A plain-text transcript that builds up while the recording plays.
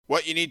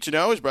What you need to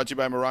know is brought to you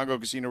by Morongo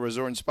Casino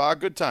Resort and Spa.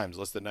 Good times,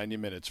 less than 90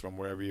 minutes from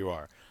wherever you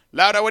are.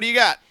 Lauda, what do you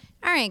got?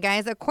 All right,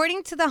 guys.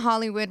 According to The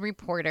Hollywood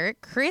Reporter,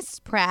 Chris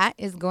Pratt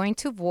is going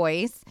to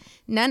voice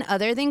none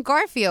other than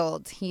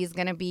Garfield. He's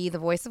going to be the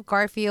voice of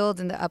Garfield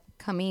in the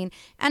upcoming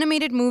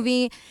animated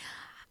movie.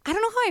 I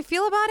don't know how I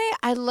feel about it.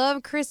 I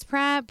love Chris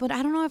Pratt, but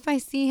I don't know if I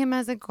see him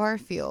as a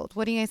Garfield.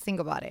 What do you guys think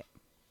about it?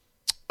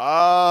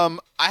 I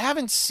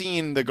haven't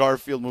seen the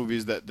Garfield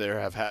movies that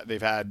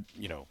they've had,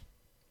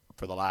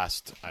 for the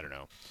last, I don't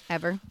know.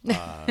 Ever.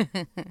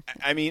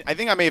 I mean, I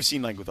think I may have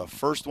seen the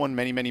first one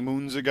many, many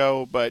moons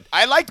ago, but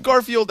I liked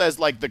Garfield as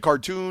the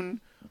cartoon.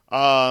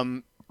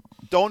 Don't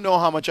know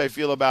how much I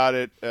feel about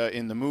it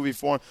in the movie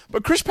form,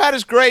 but Chris Pratt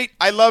is great.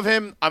 I love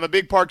him. I'm a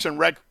big Parks and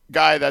Rec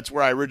guy. That's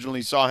where I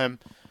originally saw him.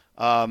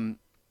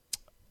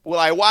 Will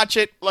I watch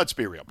it? Let's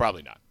be real.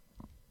 Probably not.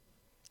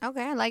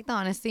 Okay, I like the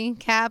honesty.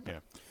 Cap. Yeah.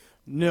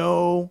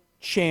 No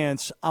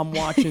chance I'm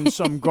watching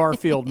some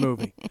Garfield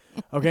movie.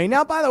 Okay,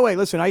 now, by the way,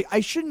 listen, I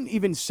shouldn't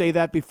even say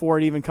that before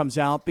it even comes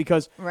out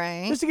because,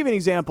 just to give you an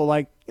example,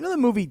 the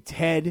movie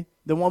Ted,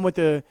 the one with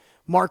the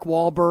Mark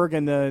Wahlberg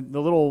and the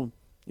little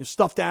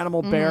stuffed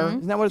animal bear,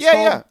 isn't that what it's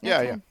called?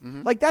 Yeah.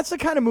 Mm-hmm. That's the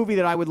kind of movie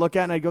that I would look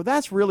at and I'd go,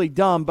 that's really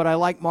dumb, but I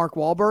like Mark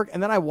Wahlberg,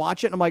 and then I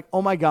watch it and I'm like,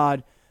 oh my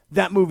God,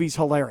 that movie's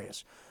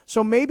hilarious.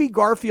 So maybe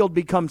Garfield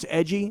becomes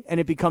edgy and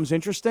it becomes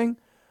interesting,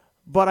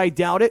 but I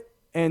doubt it.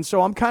 And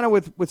so I'm kind of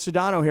with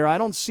Sedano here. I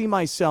don't see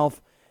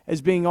myself as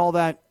being all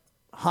that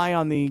high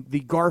on the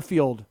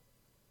Garfield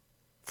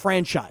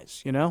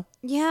franchise,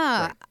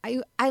 Yeah,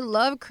 right. I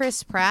love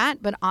Chris Pratt,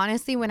 but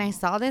honestly, when I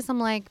saw this, I'm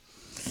like,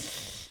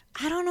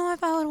 I don't know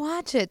if I would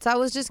watch it. So I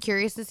was just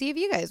curious to see if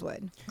you guys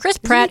would. Chris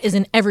Pratt is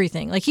in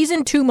everything. He's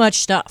in too much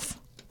stuff.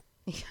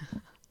 Yeah.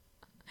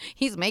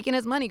 He's making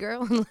his money,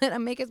 girl. Let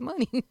him make his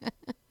money.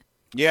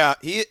 Yeah,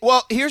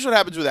 here's what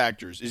happens with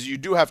actors is you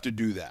do have to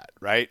do that,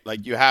 right?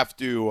 You have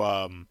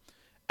to,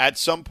 at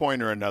some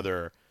point or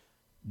another,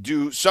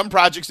 do some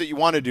projects that you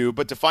want to do,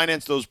 but to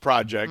finance those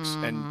projects,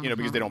 and,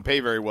 because they don't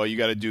pay very well, you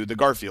got to do the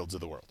Garfields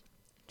of the world.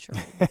 True.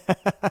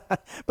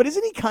 But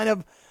isn't he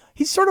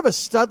he's sort of a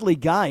studly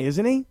guy,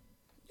 isn't he?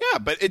 Yeah,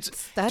 but it's,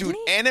 studly? Dude,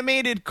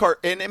 animated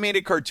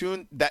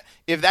cartoon, that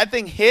if that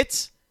thing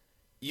hits,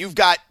 you've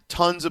got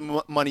tons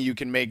of money you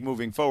can make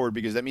moving forward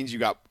because that means you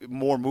got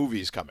more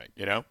movies coming,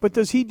 But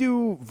does he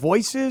do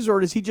voices or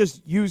does he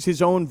just use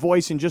his own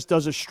voice and just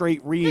does a straight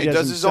read? He as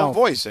does himself? his own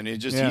voice and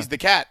he's the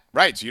cat,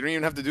 right? So you don't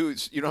even have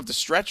to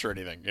stretch or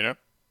anything,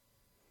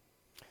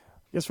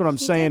 Guess what I'm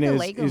he saying did the is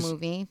Lego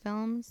movie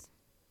films.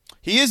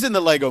 He is in the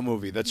Lego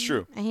movie. That's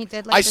true. And he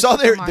did. I saw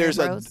there's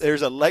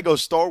a a Lego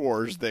Star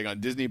Wars thing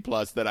on Disney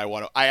Plus that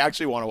I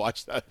actually want to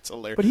watch. That it's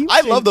hilarious. But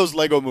I love those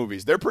Lego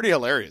movies. They're pretty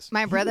hilarious.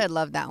 My brother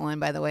loved that one,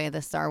 by the way,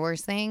 the Star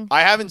Wars thing.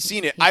 I haven't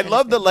seen it. I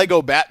love the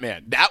Lego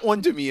Batman. That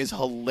one to me is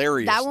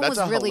hilarious. That one That's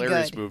was a really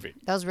hilarious good. Movie.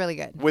 That was really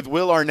good. With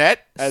Will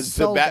Arnett as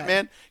So the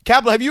Batman.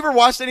 Capla, have you ever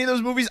watched any of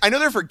those movies? I know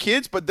they're for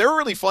kids, but they're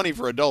really funny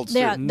for adults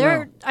Yeah,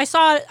 too. I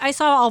saw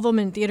all of them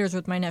in theaters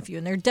with my nephew,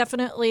 and they're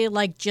definitely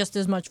just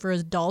as much for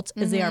adults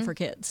as they are for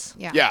kids.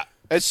 Yeah,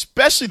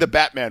 especially the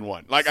Batman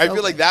one. I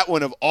feel like that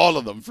one of all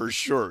of them for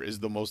sure is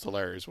the most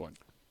hilarious one.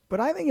 But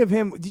I think of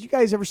him. Did you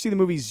guys ever see the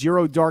movie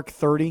Zero Dark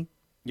 30?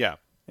 Yeah.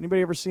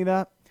 Anybody ever see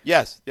that?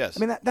 Yes. I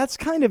mean, that's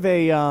kind of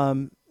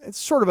a it's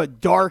sort of a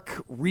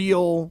dark,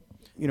 real,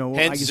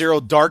 Hence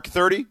Zero Dark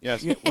 30?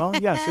 Yes. Yeah, well,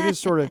 yes, it is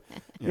sort of.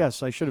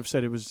 Yes, I should have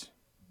said it was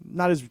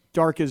not as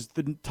dark as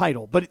the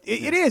title, but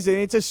it is. And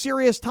it's a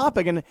serious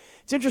topic, and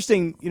it's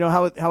interesting,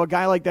 how a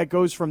guy like that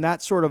goes from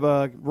that sort of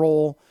a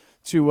role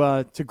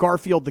to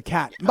Garfield the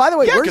cat. And by the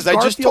way, because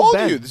I just told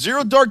you,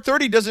 Zero Dark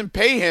 30 doesn't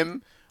pay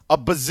him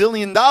 $1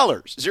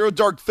 bazillion. Zero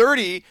Dark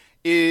 30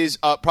 is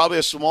probably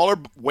a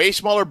way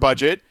smaller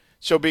budget.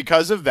 So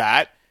because of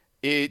that,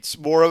 it's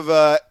more of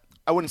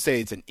I wouldn't say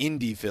it's an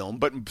indie film,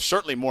 but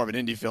certainly more of an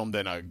indie film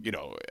than a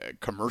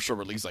commercial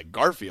release like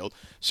Garfield.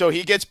 So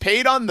he gets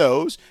paid on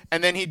those,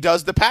 and then he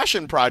does the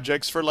passion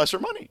projects for lesser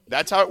money.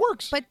 That's how it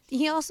works. But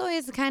he also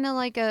is kind of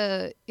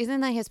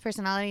isn't that his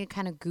personality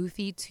kind of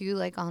goofy too,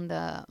 on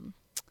the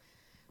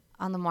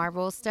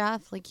Marvel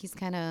stuff? He's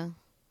kind of,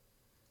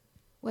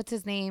 what's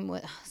his name?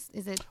 What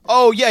is it?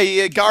 Oh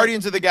yeah,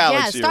 Guardians of the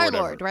Galaxy. Yeah,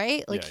 Star-Lord,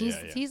 right?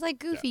 He's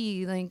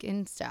goofy,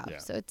 and stuff. Yeah.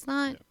 So it's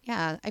not.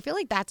 Yeah, I feel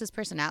like that's his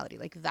personality,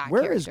 that.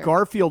 Where character. has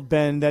Garfield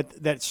been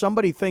that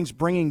somebody thinks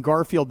bringing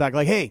Garfield back?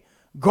 Hey,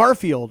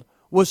 Garfield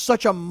was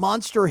such a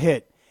monster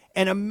hit,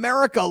 and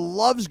America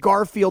loves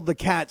Garfield the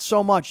cat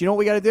so much. You know what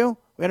we got to do?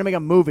 We got to make a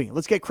movie.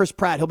 Let's get Chris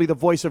Pratt. He'll be the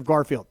voice of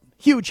Garfield.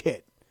 Huge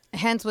hit.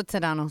 Hence what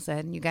Sedano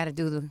said. You got to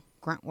do the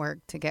grunt work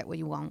to get what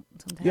you want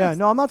sometimes. Yeah,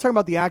 no, I'm not talking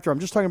about the actor. I'm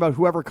just talking about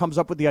whoever comes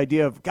up with the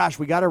idea of, gosh,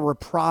 we got to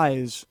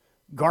reprise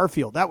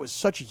Garfield. That was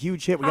such a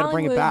huge hit. We got to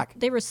bring it back.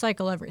 They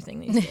recycle everything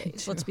these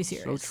days. Let's be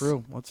serious. So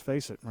true. Let's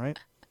face it, right?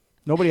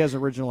 Nobody has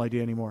an original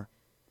idea anymore.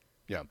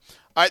 Yeah.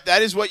 All right,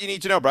 that is what you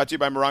need to know. Brought to you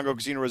by Morongo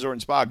Casino Resort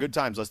and Spa. Good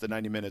times, less than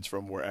 90 minutes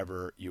from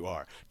wherever you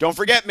are. Don't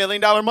forget, $1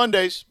 Million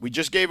Mondays. We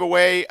just gave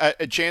away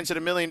a chance at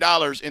 $1 million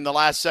in the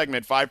last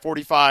segment,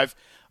 5:45.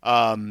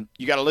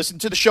 You got to listen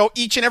to the show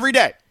each and every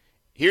day.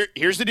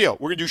 Here's the deal.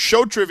 We're going to do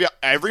show trivia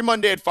every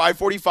Monday at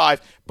 5:45,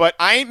 but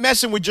I ain't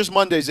messing with just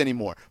Mondays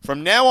anymore.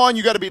 From now on,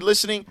 you got to be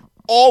listening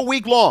all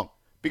week long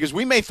because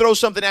we may throw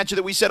something at you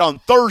that we said on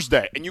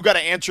Thursday, and you got to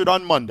answer it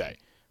on Monday.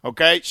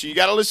 Okay? So you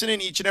got to listen in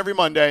each and every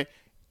Monday,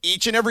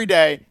 each and every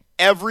day,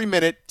 every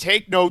minute.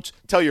 Take notes.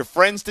 Tell your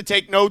friends to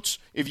take notes.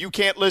 If you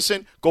can't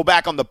listen, go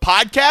back on the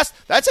podcast.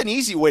 That's an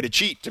easy way to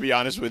cheat, to be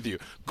honest with you.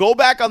 Go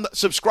back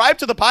subscribe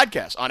to the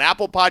podcast on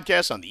Apple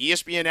Podcasts, on the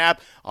ESPN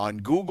app, on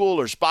Google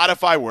or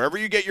Spotify, wherever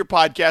you get your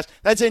podcast.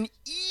 That's an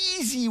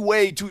easy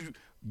way to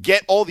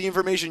get all the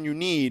information you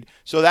need.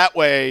 So that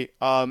way,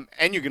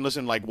 and you can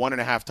listen like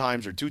 1.5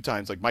 times or 2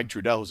 times, like Mike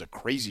Trudell, who's a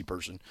crazy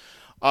person,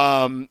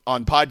 on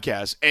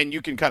podcasts, and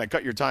you can kind of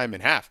cut your time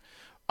in half.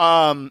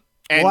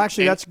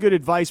 That's good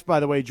advice, by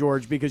the way,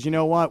 George, because you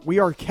know what? We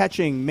are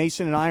catching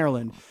Mason and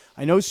Ireland.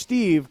 I know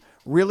Steve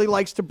really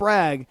likes to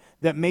brag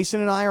that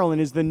Mason and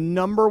Ireland is the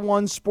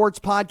 #1 sports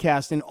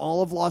podcast in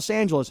all of Los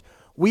Angeles.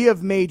 We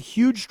have made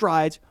huge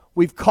strides.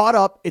 We've caught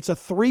up. It's a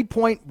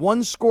 3-point,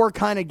 score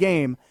kind of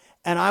game,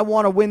 and I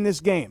want to win this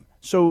game.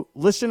 So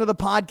listen to the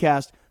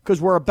podcast because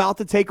we're about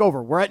to take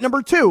over. We're at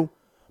 #2,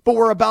 but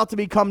we're about to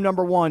become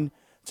 #1.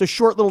 It's a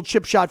short little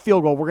chip shot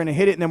field goal. We're going to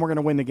hit it, and then we're going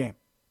to win the game.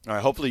 All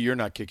right, hopefully you're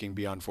not kicking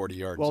beyond 40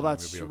 yards. Well,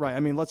 that's okay. Right.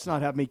 I mean, let's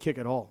not have me kick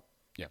at all.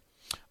 Yeah.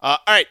 All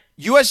right,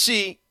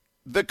 USC,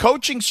 the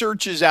coaching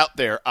search is out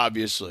there,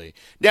 obviously.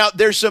 Now,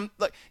 there's some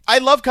I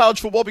love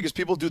college football because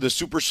people do the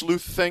super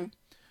sleuth thing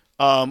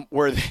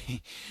where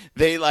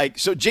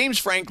so James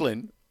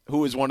Franklin,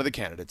 who is one of the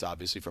candidates,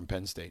 obviously, from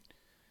Penn State,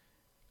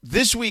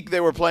 this week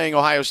they were playing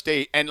Ohio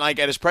State, and at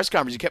his press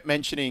conference, he kept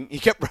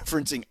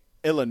referencing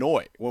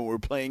Illinois when we're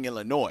playing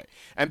Illinois.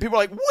 And people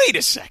are like, wait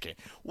a second.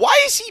 Why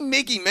is he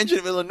making mention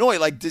of Illinois?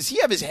 Does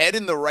he have his head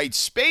in the right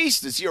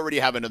space? Does he already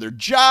have another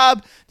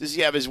job? Does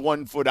he have his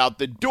one foot out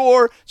the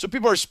door? So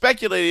people are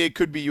speculating it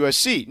could be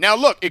USC. Now,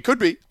 look, it could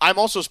be. I'm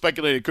also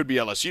speculating it could be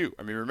LSU.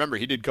 I mean, remember,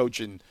 he did coach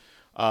in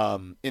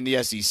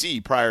the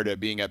SEC prior to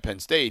being at Penn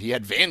State. He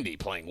had Vandy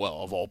playing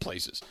well, of all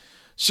places.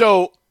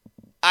 So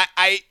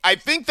I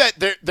think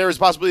that there is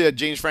possibility that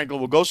James Franklin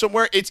will go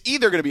somewhere. It's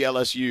either going to be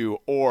LSU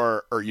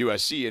or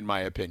USC, in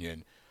my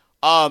opinion.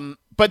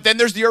 But then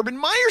there's the Urban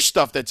Meyer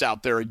stuff that's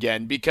out there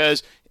again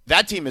because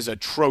that team is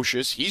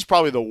atrocious. He's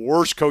probably the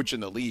worst coach in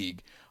the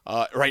league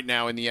right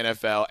now in the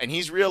NFL, and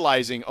he's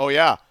realizing, oh,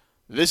 yeah,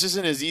 this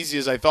isn't as easy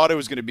as I thought it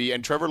was going to be,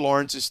 and Trevor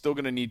Lawrence is still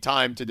going to need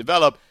time to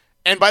develop.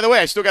 And by the way,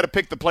 I still got to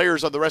pick the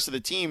players of the rest of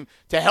the team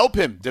to help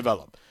him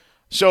develop.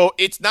 So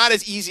it's not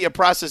as easy a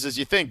process as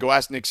you think. Go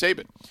ask Nick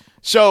Saban.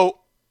 So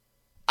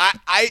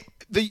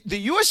the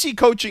USC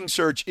coaching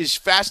search is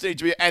fascinating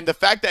to me, and the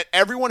fact that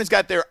everyone has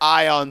got their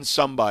eye on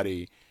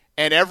somebody,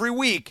 and every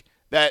week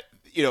that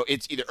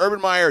it's either Urban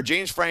Meyer or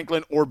James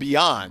Franklin or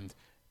beyond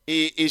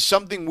is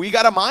something we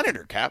got to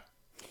monitor, Cap.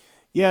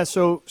 Yeah,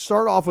 so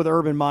start off with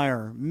Urban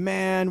Meyer.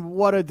 Man,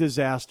 what a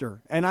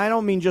disaster. And I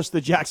don't mean just the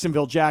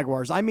Jacksonville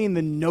Jaguars. I mean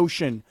the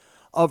notion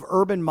of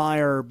Urban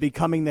Meyer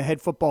becoming the head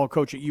football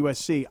coach at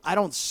USC. I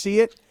don't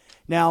see it.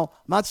 Now,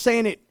 I'm not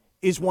saying it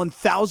is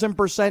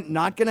 1,000%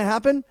 not going to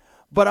happen,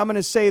 but I'm going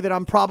to say that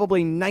I'm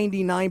probably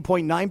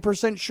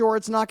 99.9% sure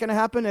it's not going to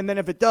happen. And then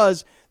if it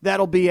does,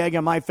 that'll be egg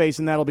on my face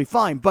and that'll be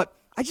fine. But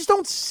I just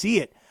don't see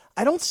it.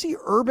 I don't see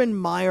Urban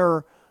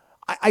Meyer.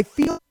 I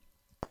feel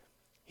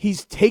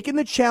he's taken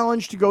the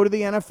challenge to go to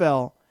the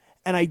NFL,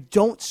 and I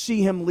don't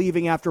see him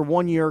leaving after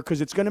 1 year because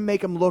it's going to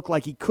make him look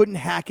like he couldn't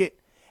hack it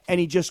and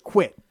he just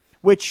quit,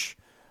 which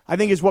I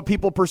think is what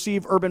people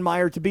perceive Urban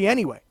Meyer to be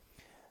anyway.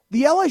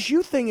 The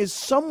LSU thing is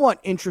somewhat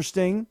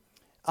interesting.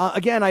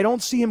 Again, I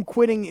don't see him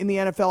quitting in the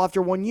NFL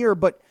after 1 year,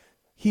 but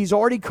he's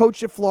already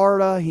coached at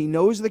Florida. He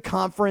knows the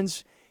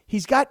conference.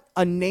 He's got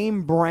a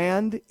name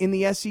brand in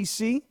the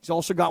SEC. He's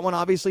also got one,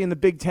 obviously, in the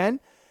Big Ten.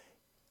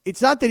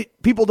 It's not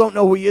that people don't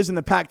know who he is in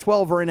the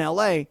Pac-12 or in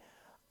LA.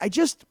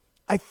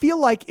 I feel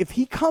like if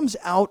he comes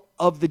out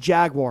of the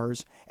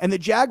Jaguars and the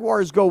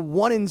Jaguars go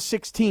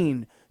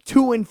 1-16,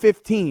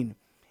 2-15,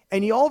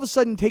 and he all of a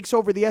sudden takes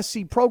over the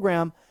SC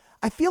program,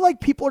 I feel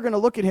like people are going to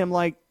look at him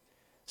like,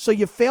 so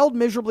you failed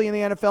miserably in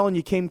the NFL and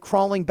you came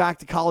crawling back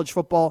to college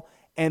football,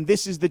 and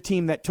this is the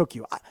team that took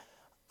you.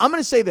 I'm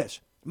going to say this.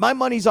 My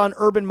money's on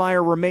Urban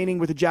Meyer remaining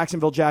with the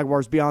Jacksonville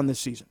Jaguars beyond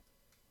this season.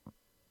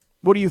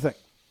 What do you think?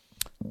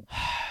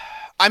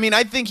 I mean,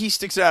 I think he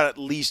sticks it out at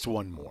least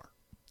one more.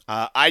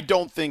 I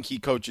don't think he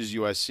coaches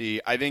USC.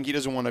 I think he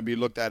doesn't want to be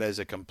looked at as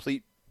a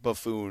complete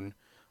buffoon.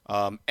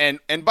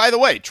 And by the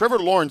way, Trevor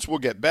Lawrence will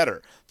get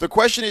better. The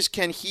question is,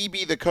 can he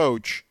be the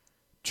coach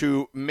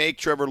to make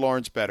Trevor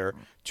Lawrence better,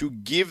 to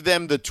give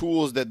them the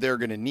tools that they're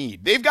going to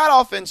need? They've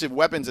got offensive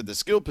weapons at the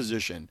skill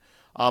position,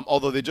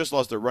 although they just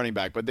lost their running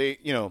back. But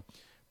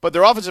but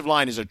their offensive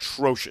line is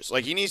atrocious.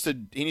 Like he needs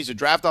to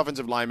draft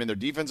offensive linemen. Their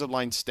defensive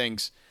line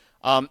stinks.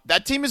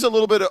 That team is a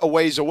little bit a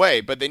ways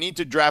away, but they need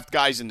to draft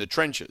guys in the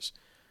trenches.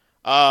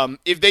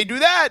 If they do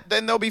that,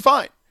 then they'll be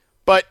fine.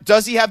 But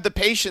does he have the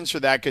patience for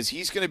that? Because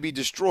he's going to be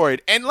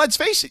destroyed. And let's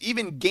face it,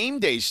 even game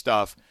day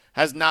stuff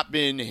has not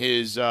been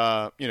his,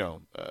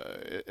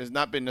 has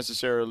not been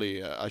necessarily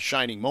a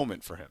shining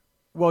moment for him.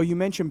 Well, you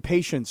mentioned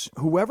patience.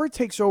 Whoever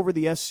takes over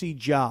the SC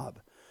job,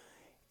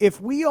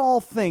 if we all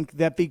think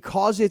that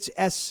because it's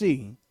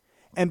SC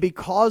and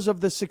because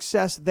of the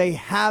success they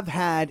have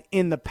had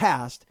in the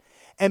past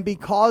and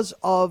because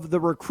of the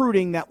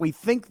recruiting that we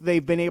think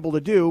they've been able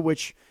to do,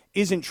 which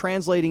isn't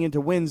translating into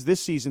wins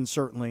this season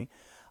certainly,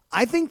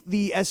 I think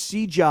the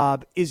SC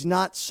job is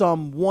not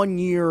some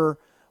one-year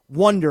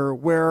wonder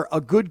where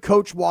a good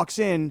coach walks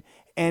in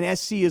and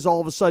SC is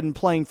all of a sudden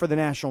playing for the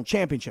national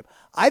championship.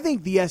 I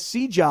think the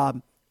SC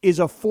job is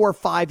a 4 or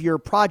 5 year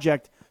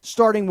project,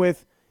 starting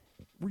with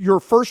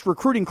your first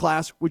recruiting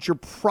class, which you're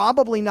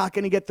probably not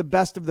going to get the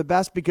best of the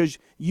best because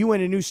you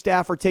and a new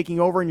staff are taking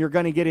over and you're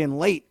going to get in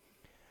late.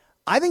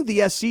 I think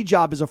the SC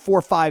job is a 4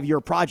 or 5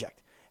 year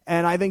project,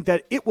 and I think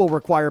that it will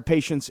require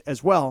patience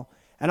as well.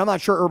 And I'm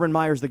not sure Urban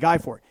Meyer's the guy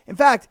for it. In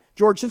fact,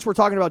 George, since we're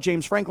talking about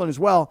James Franklin as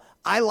well,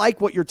 I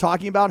like what you're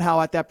talking about, how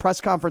at that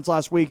press conference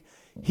last week,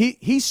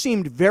 he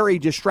seemed very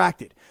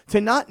distracted. To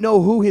not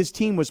know who his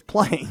team was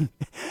playing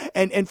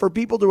and for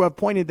people to have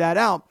pointed that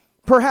out,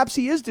 perhaps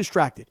he is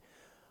distracted.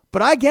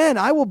 But again,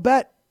 I will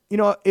bet,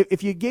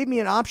 if you gave me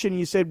an option and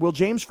you said, will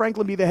James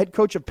Franklin be the head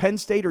coach of Penn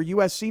State or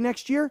USC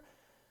next year?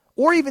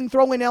 Or even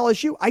throw in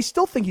LSU, I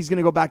still think he's going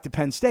to go back to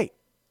Penn State.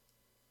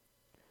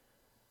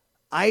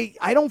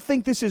 I don't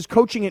think this is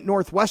coaching at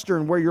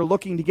Northwestern where you're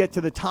looking to get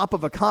to the top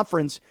of a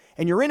conference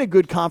and you're in a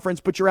good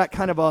conference, but you're at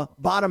kind of a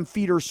bottom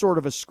feeder sort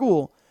of a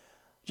school.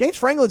 James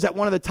Franklin's at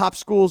one of the top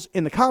schools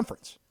in the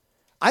conference.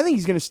 I think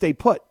he's going to stay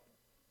put.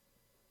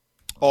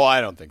 Oh, I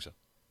don't think so.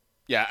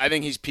 Yeah, I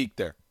think he's peaked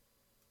there.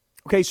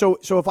 Okay, so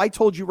if I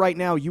told you right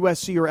now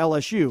USC or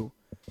LSU,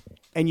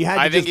 and you had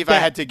to I think if bet, I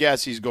had to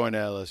guess, he's going to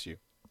LSU.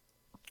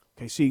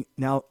 Okay, see,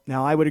 now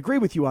I would agree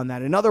with you on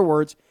that. In other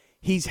words,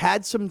 he's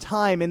had some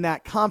time in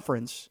that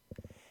conference,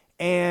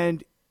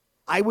 and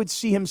I would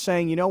see him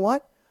saying, you know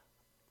what?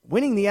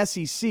 Winning the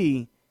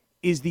SEC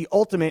is the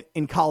ultimate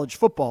in college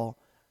football.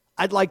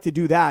 I'd like to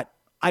do that.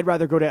 I'd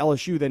rather go to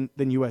LSU than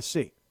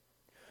USC.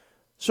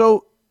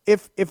 So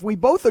if we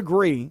both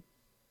agree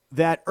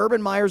that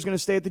Urban Meyer is going to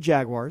stay at the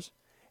Jaguars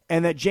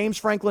and that James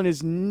Franklin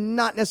is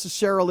not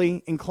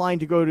necessarily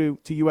inclined to go to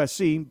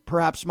USC,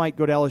 perhaps might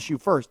go to LSU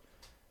first,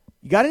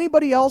 you got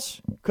anybody else?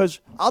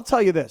 Because I'll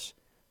tell you this.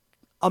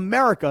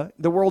 America,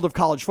 the world of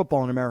college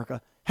football in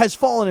America, has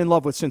fallen in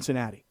love with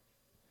Cincinnati.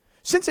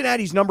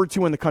 Cincinnati's number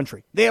 2 in the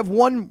country. They have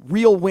one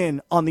real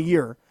win on the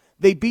year.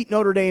 They beat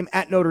Notre Dame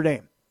at Notre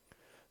Dame.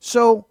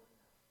 So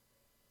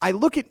I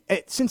look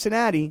at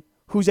Cincinnati,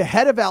 who's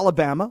ahead of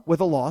Alabama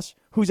with a loss,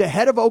 who's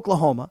ahead of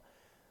Oklahoma.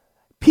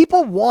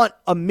 People want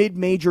a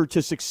mid-major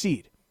to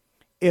succeed.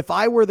 If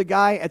I were the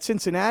guy at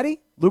Cincinnati,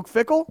 Luke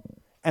Fickell,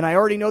 and I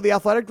already know the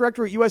athletic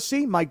director at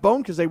USC, Mike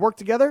Bone, because they work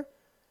together,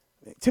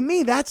 to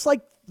me, that's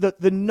like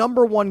the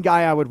number one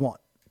guy I would want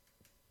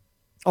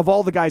of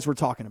all the guys we're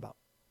talking about.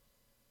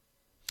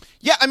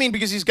 Yeah, I mean,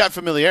 because he's got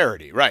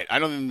familiarity, right? I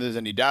don't think there's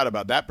any doubt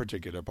about that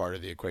particular part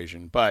of the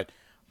equation. But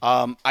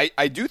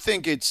I do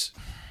think it's,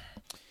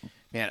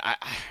 man, I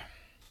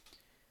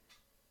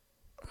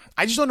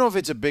just don't know if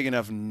it's a big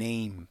enough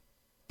name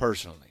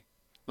personally.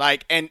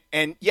 Like, and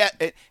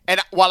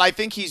while I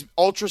think he's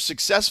ultra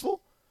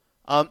successful,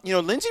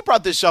 Lindsay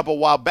brought this up a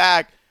while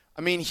back.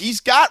 I mean, he's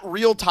got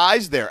real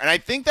ties there. And I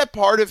think that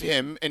part of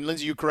him, and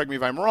Lindsay, you correct me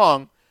if I'm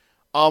wrong,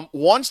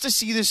 wants to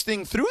see this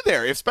thing through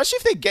there, especially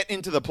if they get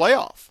into the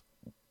playoff.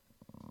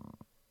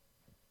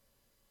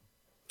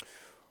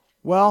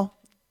 Well,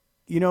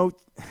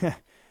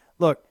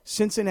 look,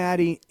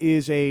 Cincinnati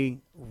is a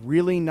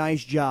really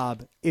nice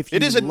job if you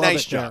it is a love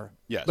nice it job.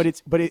 there.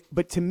 Yes.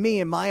 But to me,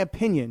 in my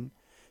opinion,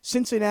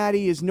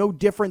 Cincinnati is no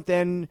different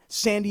than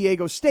San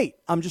Diego State.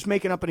 I'm just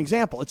making up an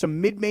example. It's a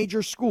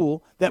mid-major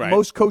school that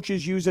most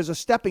coaches use as a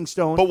stepping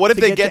stone. But what if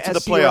they get to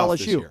the SC or playoff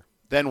this LSU. year?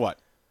 Then what?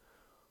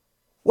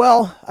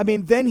 Well, I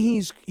mean, then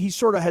he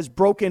sort of has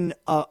broken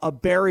a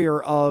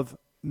barrier of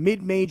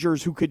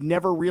mid-majors who could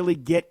never really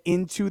get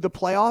into the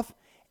playoff,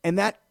 and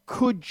that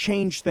could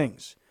change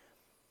things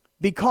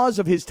because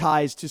of his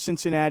ties to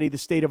Cincinnati, the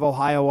state of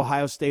Ohio,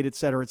 Ohio State, et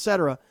cetera, et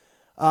cetera.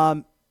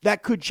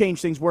 That could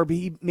change things where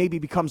he maybe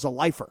becomes a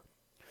lifer.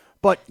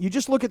 But you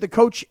just look at the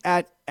coach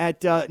at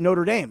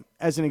Notre Dame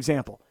as an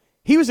example.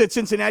 He was at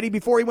Cincinnati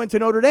before he went to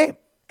Notre Dame,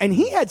 and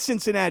he had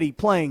Cincinnati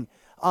playing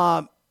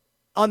on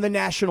the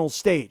national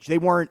stage. They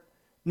weren't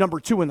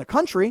number 2 in the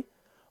country,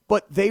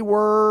 but they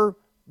were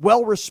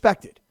well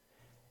respected.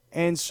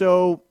 And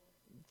so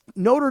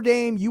Notre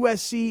Dame,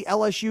 USC,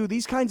 LSU,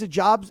 these kinds of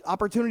jobs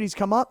opportunities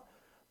come up.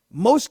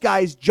 Most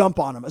guys jump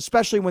on them,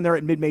 especially when they're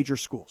at mid-major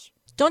schools.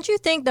 Don't you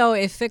think, though,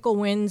 if Fickell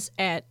wins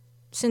at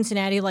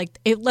Cincinnati,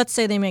 let's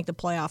say they make the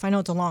playoff, I know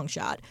it's a long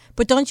shot,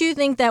 but don't you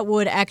think that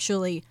would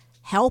actually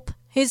help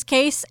his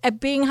case at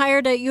being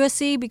hired at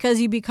USC because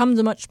he becomes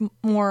a much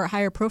more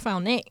higher profile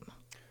name?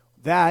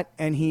 That,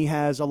 and he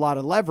has a lot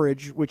of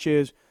leverage, which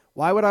is,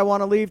 why would I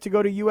want to leave to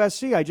go to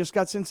USC? I just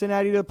got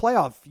Cincinnati to the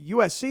playoff.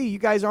 USC, you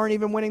guys aren't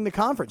even winning the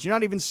conference. You're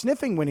not even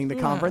sniffing winning the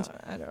conference.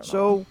 I don't know.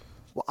 So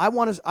Well,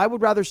 I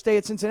would rather stay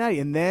at Cincinnati.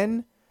 And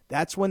then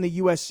that's when the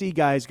USC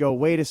guys go,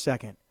 wait a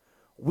second.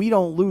 We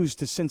don't lose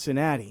to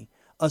Cincinnati,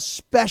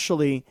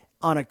 especially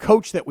on a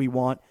coach that we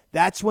want.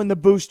 That's when the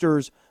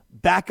boosters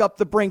back up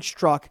the Brinks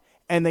truck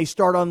and they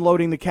start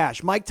unloading the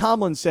cash. Mike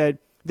Tomlin said,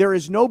 there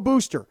is no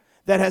booster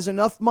that has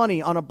enough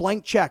money on a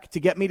blank check to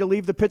get me to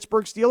leave the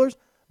Pittsburgh Steelers.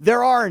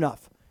 There are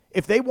enough.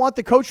 If they want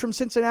the coach from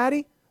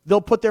Cincinnati,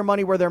 they'll put their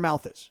money where their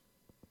mouth is.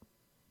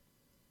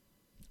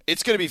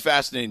 It's going to be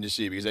fascinating to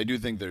see because I do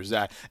think there's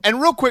that.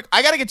 And real quick,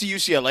 I got to get to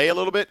UCLA a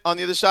little bit on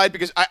the other side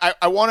because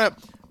I want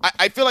to –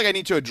 I feel like I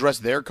need to address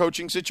their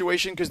coaching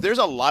situation because there's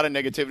a lot of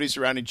negativity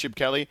surrounding Chip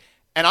Kelly.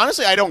 And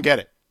honestly, I don't get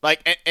it.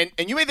 Like, and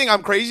you may think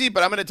I'm crazy,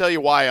 but I'm going to tell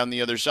you why on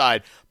the other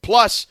side.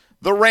 Plus,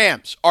 the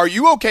Rams. Are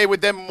you okay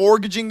with them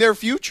mortgaging their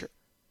future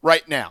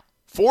right now?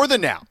 For the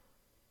now.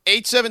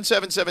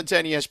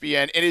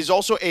 877-710-ESPN. It is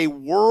also a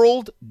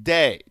World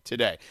Day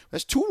today.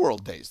 That's 2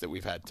 World Days that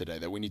we've had today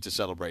that we need to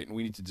celebrate and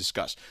we need to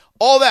discuss.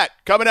 All that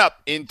coming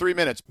up in 3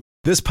 minutes.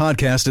 This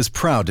podcast is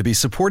proud to be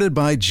supported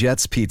by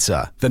Jets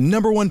Pizza, the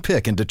 #1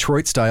 pick in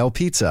Detroit-style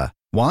pizza.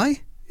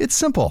 Why? It's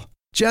simple.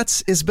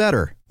 Jets is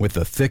better. With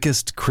the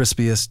thickest,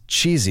 crispiest,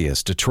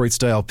 cheesiest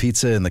Detroit-style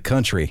pizza in the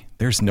country,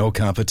 there's no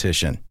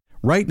competition.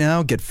 Right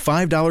now, get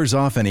 $5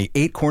 off any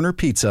 8-corner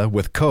pizza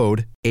with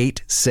code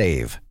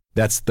 8SAVE.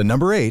 That's the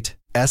number 8,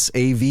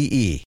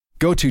 SAVE.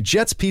 Go to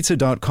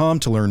jetspizza.com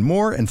to learn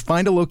more and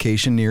find a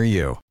location near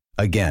you.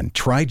 Again,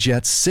 try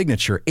Jet's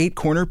signature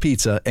 8-corner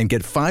pizza and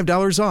get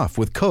 $5 off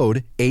with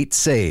code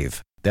 8SAVE.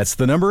 That's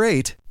the number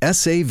 8,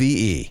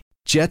 SAVE.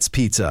 Jet's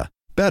Pizza.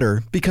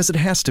 Better because it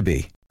has to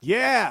be.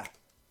 Yeah.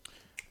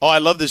 Oh, I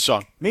love this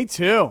song. Me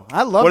too.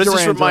 I love What does Duran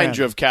this remind Duran.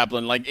 you of,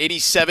 Kaplan? Like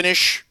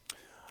 87-ish?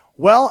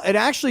 Well, it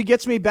actually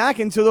gets me back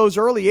into those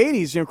early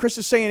 80s. You know, Chris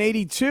is saying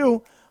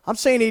 82. I'm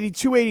saying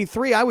 82,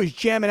 83. I was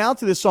jamming out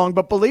to this song,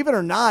 but believe it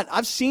or not,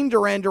 I've seen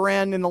Duran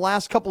Duran in the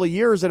last couple of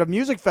years at a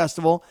music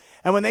festival,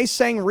 and when they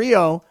sang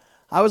Rio,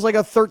 I was like a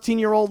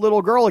 13-year-old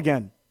little girl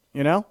again,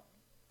 you know?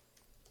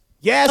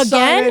 Yes,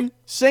 Again? Simon,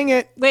 sing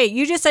it. Wait,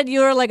 you just said you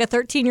were like a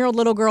 13-year-old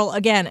little girl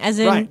again, as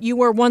in Right. you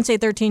were once a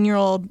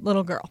 13-year-old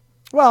little girl.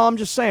 Well, I'm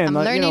just saying. I'm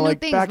like, learning you know, new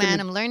like things, back man. in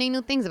the, I'm learning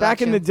new things about back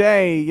you. in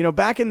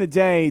the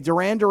day,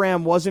 Duran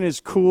Duran wasn't as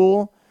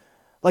cool.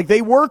 Like,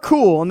 they were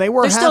cool, and they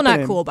were They're still not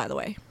happening. cool, by the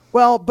way.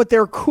 Well, but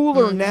they're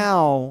cooler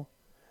now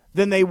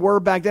than they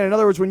were back then. In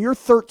other words, when you're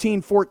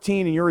 13,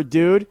 14, and you're a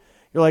dude,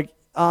 you're like,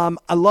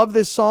 I love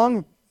this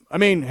song. I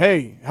mean,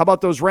 hey, how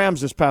about those Rams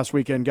this past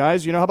weekend,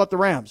 guys? You know, how about the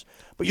Rams?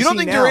 But You don't see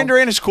think now, Duran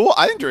Duran is cool?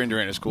 I think Duran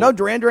Duran is cool. No,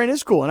 Duran Duran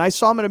is cool. And I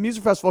saw them at a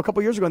music festival a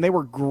couple years ago, and they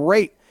were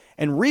great.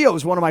 And Rio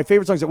is one of my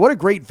favorite songs. What a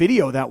great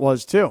video that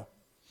was, too.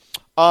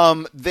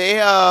 They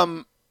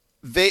have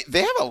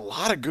a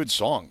lot of good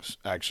songs,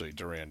 actually,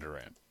 Duran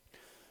Duran.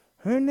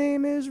 Her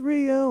name is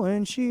Rio,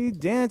 and she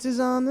dances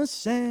on the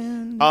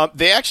sand.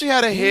 They actually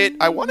had a hit,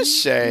 I want to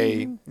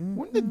say,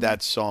 when did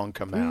that song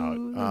come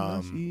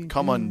out?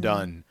 Come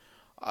Undone.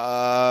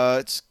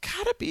 It's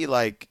got to be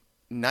like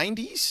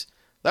 90s.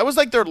 That was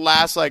like their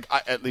last, like,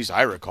 at least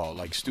I recall,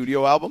 like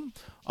studio album.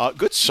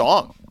 Good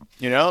song.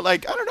 You know,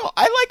 like, I don't know.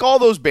 I like all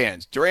those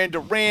bands. Duran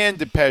Duran,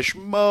 Depeche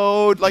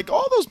Mode. Like,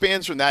 all those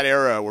bands from that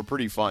era were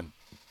pretty fun.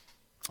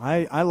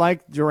 I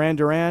like Duran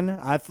Duran.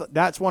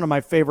 That's one of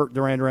my favorite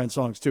Duran Duran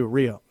songs, too,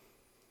 Rio.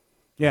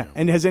 Yeah.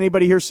 And has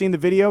anybody here seen the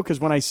video? Because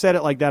when I said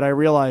it like that, I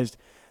realized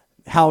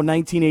how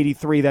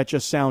 1983 that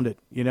just sounded,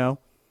 you know?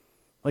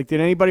 Like,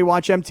 did anybody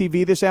watch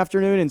MTV this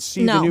afternoon and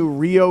see the new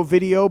Rio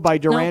video by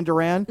Duran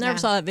Duran? Never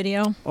saw that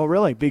video. Oh,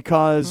 really?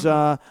 Because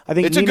I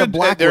think It's Nina a good.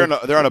 Blackwood.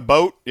 They're on a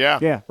boat. Yeah.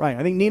 Yeah, right.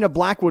 I think Nina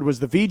Blackwood was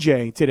the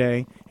VJ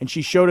today, and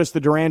she showed us the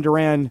Duran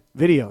Duran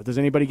video. Does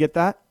anybody get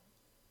that?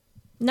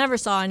 Never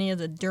saw any of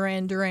the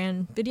Duran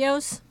Duran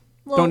videos.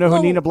 Don't know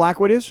who Nina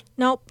Blackwood is?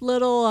 Nope,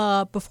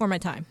 little before my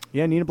time.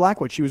 Yeah, Nina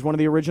Blackwood. She was one of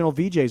the original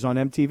VJs on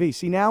MTV.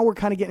 See, now we're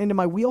kind of getting into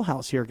my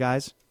wheelhouse here,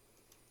 guys.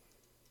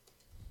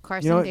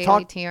 Carson You know, Daly,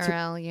 talk-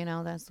 TRL, you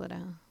know, that's what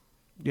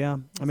Yeah,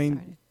 I mean,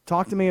 started.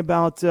 talk to me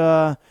about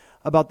the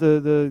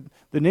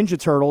Ninja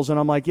Turtles, and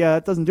I'm like, yeah,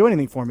 that doesn't do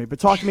anything for me. But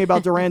talk to me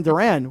about Duran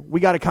Duran. We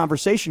got a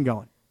conversation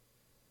going.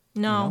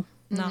 No.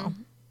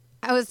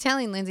 I was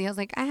telling Lindsay, I was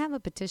like, I have a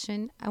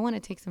petition. I want to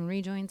take some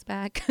rejoins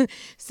back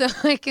so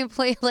I can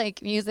play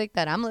like music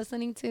that I'm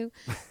listening to.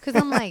 Because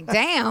I'm like,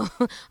 damn,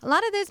 a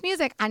lot of this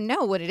music, I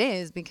know what it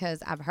is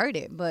because I've heard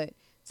it, but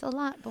it's a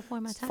lot before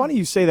my time. Funny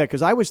you say that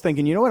because I was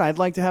thinking, you know what I'd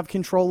like to have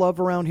control of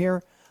around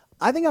here?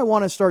 I think I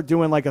want to start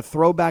doing like a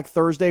Throwback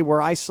Thursday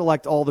where I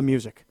select all the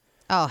music.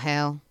 Oh,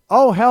 hell.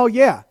 Oh, hell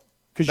yeah.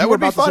 That would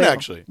be fun,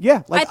 actually.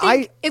 Yeah. Like I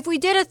think if we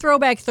did a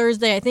Throwback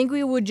Thursday, I think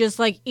we would just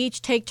like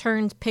each take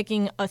turns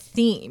picking a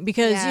theme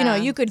because, you know,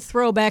 Yeah. you could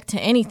throw back to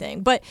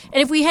anything. And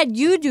if we had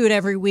you do it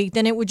every week,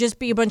 then it would just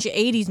be a bunch of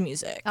 80s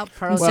music. Oh, and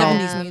Pearl 70s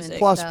Jam music. and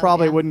Plus, stuff,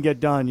 probably yeah. wouldn't get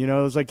done. You know,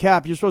 it was like,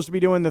 Cap, you're supposed to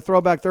be doing the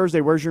Throwback Thursday.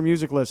 Where's your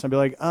music list? I'd be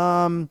like,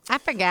 I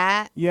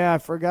forgot. yeah, I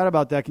forgot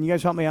about that. Can you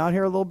guys help me out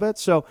here a little bit?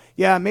 So,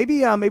 yeah,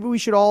 maybe we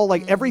should all,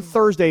 like, every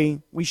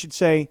Thursday, we should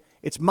say,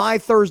 it's my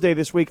Thursday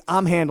this week.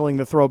 I'm handling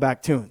the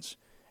throwback tunes.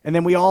 And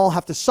then we all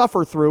have to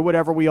suffer through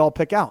whatever we all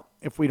pick out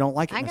if we don't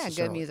like it I got good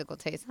necessarily. musical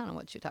taste. I don't know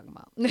what you're talking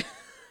about. Well,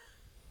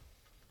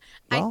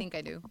 I think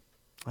I do.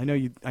 I know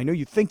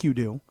you think you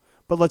do,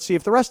 but let's see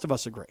if the rest of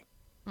us agree.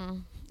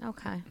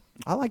 Okay.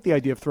 I like the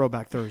idea of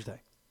Throwback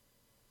Thursday.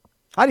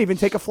 I'd even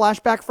take a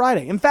Flashback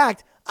Friday. In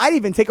fact, I'd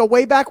even take a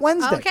Way Back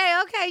Wednesday.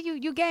 Okay.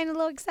 You getting a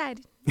little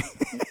excited.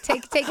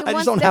 Take it I one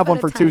just don't step have one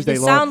at a for time. Tuesday,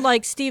 You Laura. sound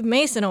like Steve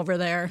Mason over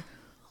there,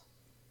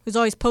 who's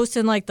always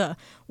posting like the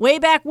Way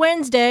Back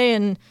Wednesday,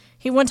 and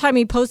one time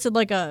he posted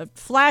like a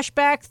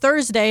Flashback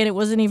Thursday,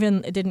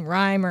 and it didn't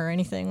rhyme or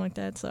anything like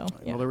that. So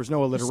yeah. Well, there was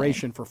no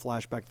alliteration for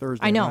Flashback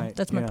Thursday. I know, right?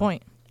 that's my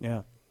point.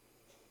 Yeah.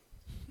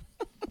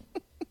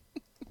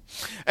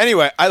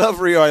 Anyway, I love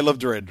Rio. I love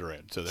Duran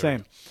Duran. So there we Same.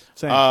 go.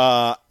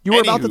 Same. You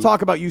were about to Anywho.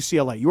 talk about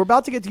UCLA. You were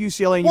about to get to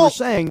UCLA, and you Well, were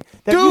saying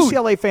that dude.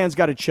 UCLA fans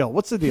got to chill.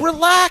 What's the deal?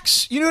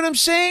 Relax. You know what I'm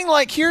saying?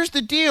 Like, here's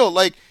the deal.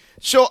 Like,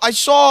 so I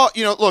saw,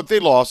 look, they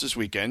lost this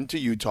weekend to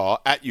Utah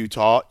at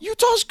Utah.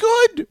 Utah's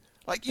good.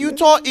 Like,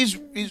 Utah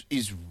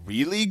is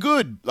really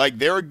good. Like,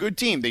 they're a good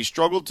team. They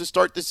struggled to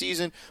start the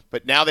season,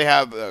 but now they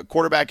have a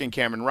quarterback in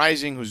Cameron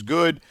Rising who's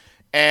good,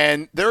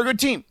 and they're a good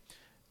team.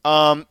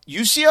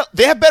 UCLA,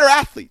 they have better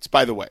athletes,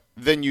 by the way,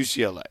 than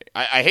UCLA.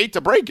 I hate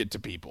to break it to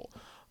people.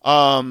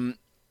 And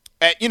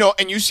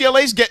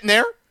UCLA's getting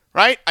there,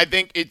 right? I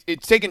think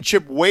it's taken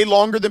Chip way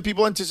longer than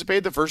people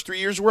anticipated. The first 3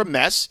 years were a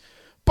mess,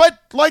 but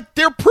like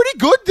they're pretty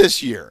good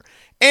this year.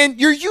 And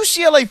your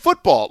UCLA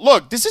football,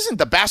 look, this isn't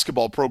the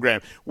basketball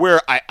program where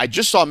I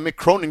just saw Mick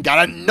Cronin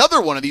got another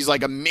one of these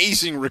like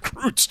amazing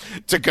recruits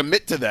to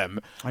commit to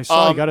them. I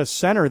saw he got a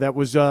center that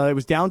was it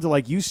was down to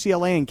like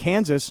UCLA and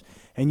Kansas,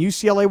 and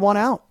UCLA won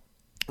out.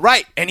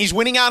 Right, and he's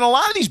winning out in a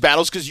lot of these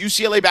battles because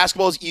UCLA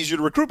basketball is easier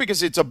to recruit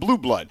because it's a blue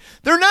blood.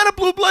 They're not a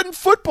blue blood in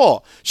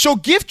football. So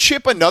give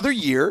Chip another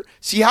year,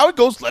 see how it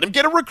goes. Let him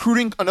get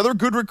another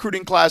good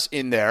recruiting class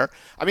in there.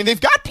 I mean,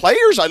 they've got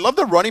players. I love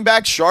the running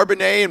backs,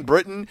 Charbonnet and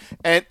Britton.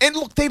 And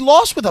look, they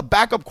lost with a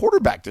backup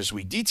quarterback this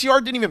week.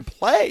 DTR didn't even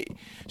play.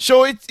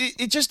 So I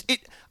just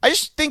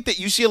think that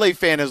UCLA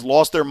fan has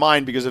lost their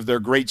mind because of their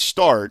great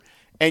start.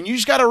 And you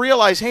just got to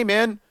realize, hey,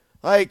 man,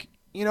 like,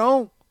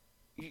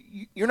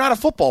 you're not a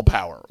football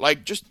power.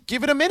 Like, just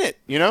give it a minute,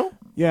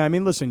 Yeah, I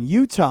mean, listen,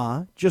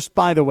 Utah, just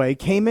by the way,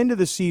 came into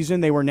the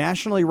season. They were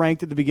nationally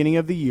ranked at the beginning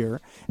of the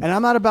year. And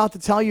I'm not about to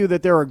tell you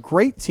that they're a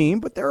great team,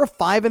 but they're a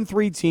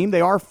 5-3 team.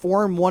 They are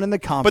 4-1 in the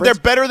conference. But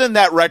they're better than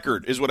that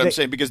record, is what I'm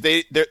saying, because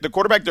the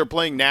quarterback they're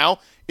playing now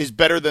is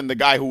better than the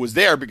guy who was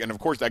there, and of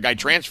course that guy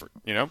transferred,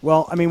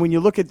 Well, I mean, when you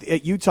look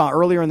at Utah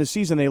earlier in the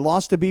season, they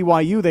lost to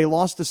BYU. They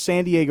lost to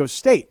San Diego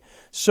State.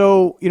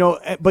 So,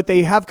 but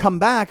they have come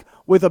back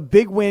with a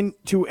big win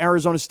to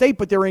Arizona State,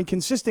 but they're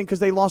inconsistent because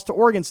they lost to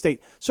Oregon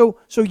State. So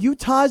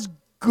Utah's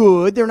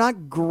good. They're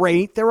not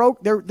great. They're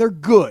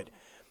good.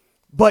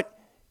 But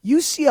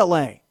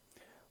UCLA,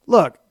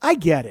 look, I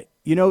get it.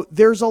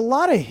 There's a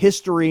lot of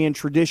history and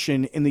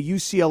tradition in the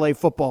UCLA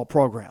football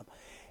program.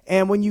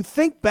 And when you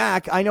think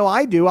back, I know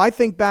I do, I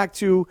think back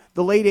to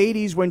the late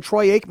 80s when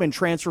Troy Aikman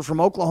transferred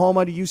from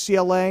Oklahoma to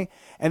UCLA.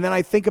 And then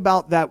I think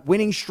about that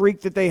winning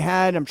streak that they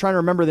had. I'm trying to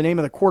remember the name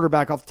of the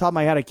quarterback off the top of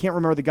my head. I can't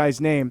remember the guy's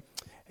name.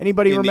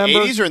 Anybody remember?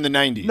 In the 80s or in the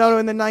 90s? No,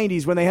 in the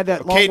 90s when they had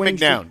that long Cade winning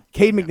McNown. streak.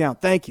 Cade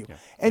McNown, thank you.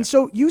 And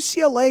so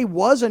UCLA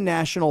was a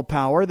national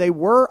power. They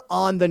were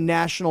on the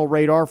national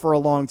radar for a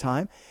long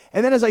time.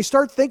 And then as I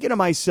start thinking to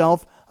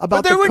myself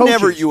about But they the were coaches,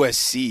 never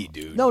USC,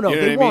 dude. No, You know they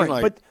what I mean? weren't.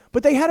 Like,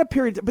 But they had a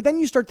period. But then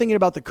you start thinking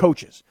about the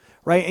coaches,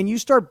 right? And you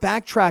start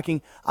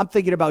backtracking. I'm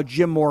thinking about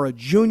Jim Mora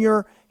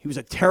Jr. He was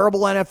a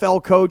terrible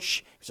NFL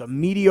coach. He was a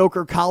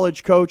mediocre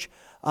college coach.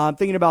 I'm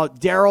thinking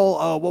about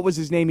Darryl. What was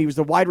his name? He was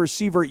the wide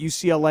receiver at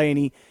UCLA,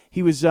 and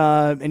he was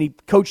and he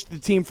coached the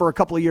team for a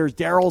couple of years.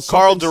 Darryl.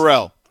 Carl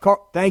Durrell.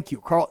 Thank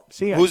you, Carl.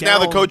 See, who's now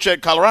the coach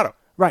at Colorado.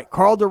 Right,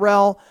 Carl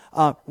Durrell,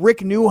 Rick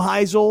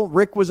Neuheisel.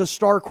 Rick was a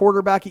star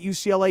quarterback at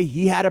UCLA.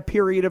 He had a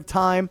period of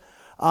time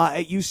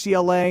at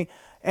UCLA.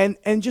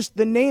 And just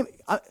the name,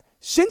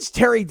 since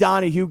Terry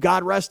Donahue,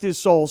 God rest his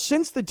soul,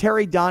 since the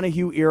Terry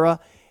Donahue era,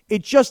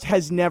 it just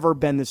has never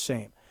been the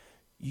same.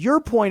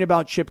 Your point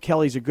about Chip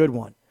Kelly's a good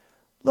one.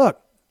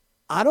 Look,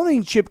 I don't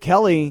think Chip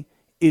Kelly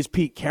is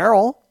Pete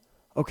Carroll,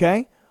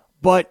 okay?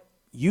 But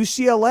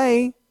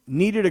UCLA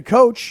needed a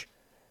coach.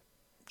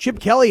 Chip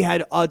Kelly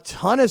had a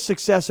ton of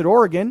success at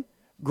Oregon.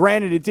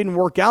 Granted, it didn't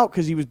work out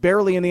because he was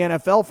barely in the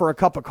NFL for a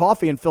cup of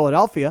coffee in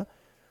Philadelphia.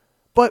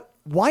 But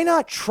why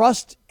not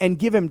trust and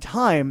give him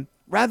time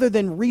rather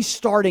than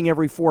restarting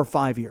every 4 or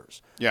 5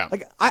 years? Yeah.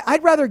 Like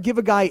I'd rather give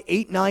a guy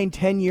 8, 9,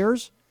 10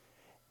 years.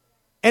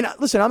 And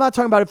listen, I'm not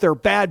talking about if they're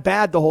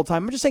bad the whole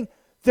time. I'm just saying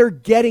they're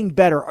getting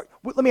better.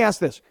 Let me ask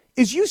this.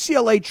 Is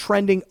UCLA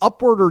trending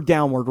upward or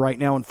downward right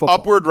now in football?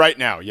 Upward right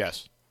now,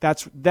 yes.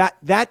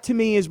 That to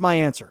me is my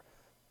answer.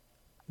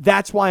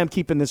 That's why I'm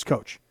keeping this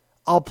coach.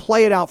 I'll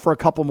play it out for a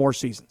couple more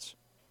seasons.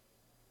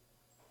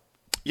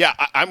 Yeah,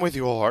 I'm with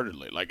you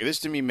wholeheartedly. Like, this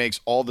to me makes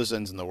all the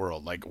sense in the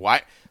world. Like,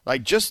 why?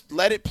 Like, just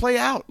let it play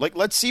out. Like,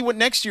 let's see what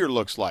next year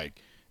looks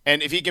like.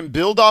 And if he can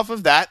build off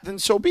of that, then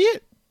so be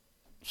it.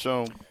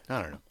 So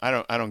I don't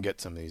know. I don't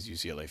get some of these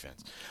UCLA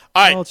fans.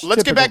 All right, Well, it's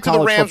let's get typical back to the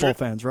college Rams. football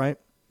fans, right?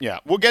 Yeah,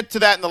 we'll get to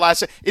that in the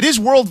last. It is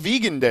World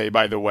Vegan Day,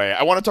 by the way.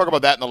 I want to talk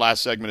about that in the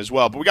last segment as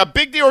well. But we got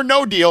Big Deal or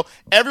No Deal,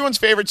 everyone's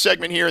favorite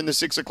segment here in the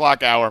 6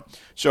 o'clock hour.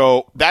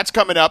 So that's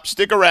coming up.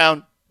 Stick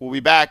around. We'll be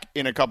back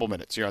in a couple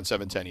minutes here on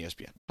 710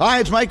 ESPN.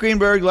 Hi, it's Mike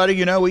Greenberg letting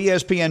you know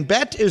ESPN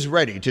Bet is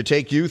ready to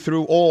take you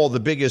through all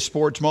the biggest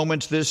sports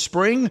moments this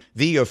spring.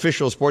 The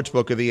official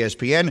sportsbook of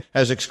ESPN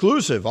has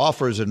exclusive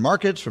offers and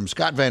markets from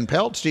Scott Van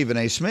Pelt, Stephen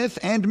A. Smith,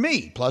 and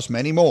me, plus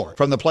many more.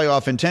 From the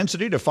playoff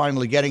intensity to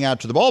finally getting out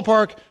to the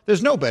ballpark,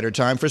 there's no better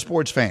time for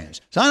sports fans.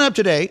 Sign up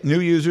today. New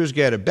users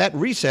get a bet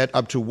reset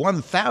up to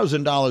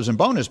 $1,000 in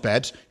bonus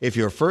bets if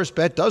your first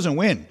bet doesn't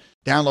win.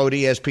 Download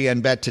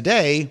ESPN Bet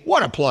today.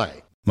 What a play.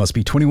 Must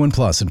be 21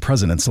 plus and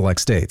present in select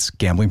states.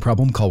 Gambling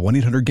problem? Call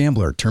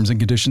 1-800-GAMBLER. Terms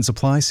and conditions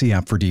apply. See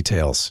app for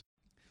details.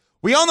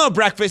 We all know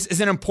breakfast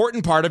is an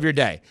important part of your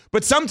day,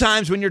 but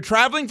sometimes when you're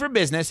traveling for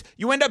business,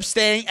 you end up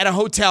staying at a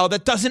hotel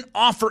that doesn't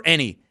offer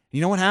any.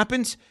 You know what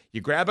happens? You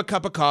grab a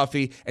cup of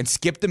coffee and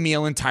skip the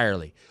meal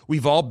entirely.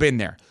 We've all been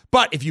there.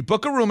 But if you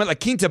book a room at La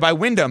Quinta by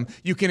Wyndham,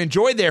 you can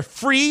enjoy their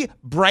free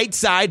Bright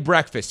Side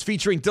breakfast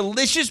featuring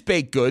delicious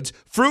baked goods,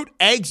 fruit,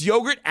 eggs,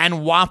 yogurt,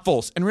 and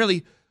waffles. And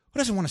really, who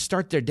doesn't want to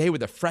start their day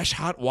with a fresh,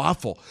 hot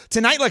waffle?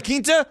 Tonight, La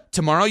Quinta,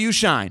 tomorrow you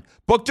shine.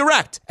 Book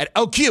direct at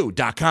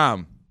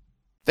lq.com.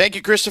 Thank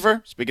you,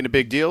 Christopher. Speaking of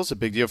big deals, a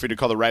big deal for you to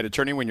call the right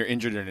attorney when you're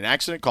injured in an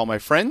accident. Call my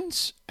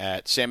friends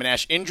at Sam &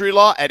 Ash Injury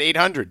Law at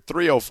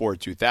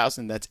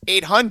 800-304-2000. That's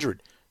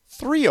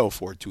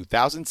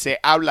 800-304-2000. Se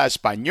habla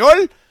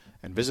español.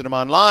 And visit them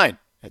online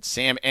at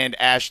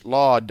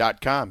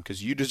samandashlaw.com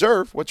because you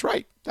deserve what's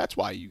right. That's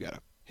why you got to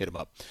hit them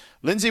up.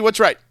 Lindsay, what's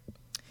right?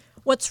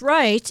 What's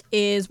right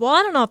is, well,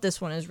 I don't know if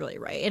this one is really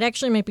right. It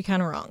actually might be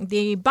kind of wrong.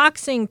 The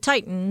boxing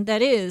titan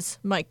that is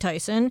Mike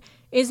Tyson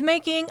is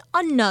making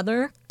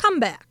another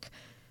comeback.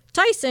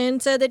 Tyson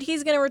said that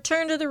he's going to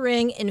return to the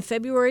ring in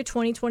February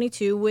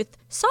 2022 with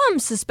some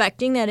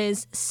suspecting that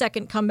his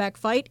second comeback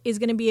fight is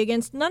going to be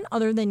against none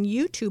other than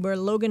YouTuber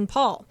Logan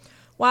Paul.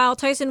 While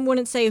Tyson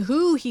wouldn't say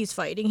who he's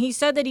fighting, he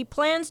said that he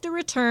plans to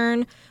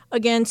return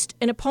against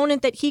an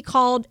opponent that he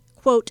called,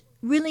 quote,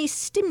 really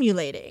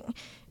stimulating.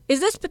 Is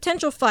this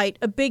potential fight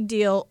a big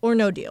deal or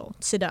no deal?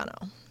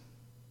 Sedano.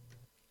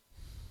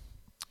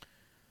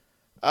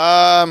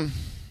 I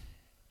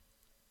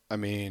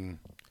mean,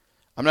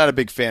 I'm not a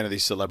big fan of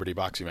these celebrity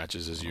boxing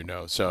matches, as you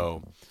know.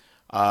 So,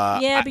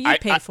 yeah, but you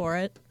paid for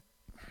it.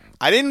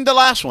 I didn't the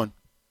last one.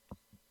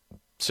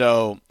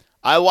 So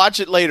I'll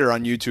watch it later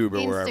on YouTube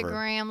or wherever.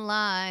 Instagram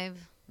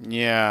Live.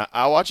 Yeah,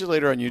 I'll watch it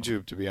later on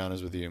YouTube, to be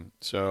honest with you.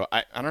 So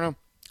I don't know.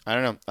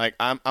 Like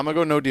I'm gonna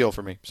go no deal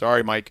for me.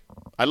 Sorry, Mike.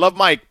 I love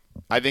Mike.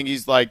 I think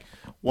he's like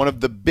one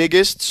of the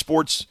biggest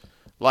sports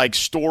like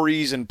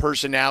stories and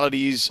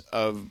personalities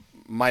of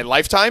my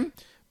lifetime,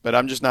 but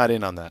I'm just not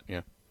in on that.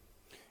 Yeah.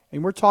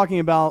 And we're talking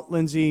about,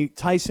 Lindsay,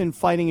 Tyson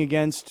fighting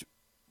against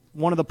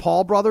one of the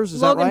Paul brothers.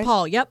 Is that right? Logan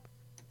Paul. Yep.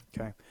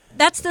 Okay.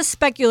 That's the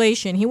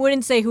speculation. He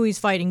wouldn't say who he's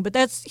fighting, but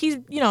he's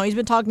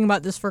been talking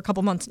about this for a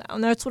couple months now,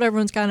 and that's what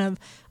everyone's kind of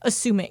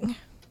assuming.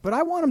 But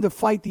I want him to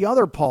fight the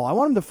other Paul. I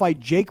want him to fight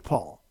Jake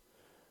Paul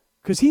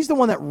because he's the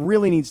one that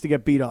really needs to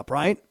get beat up,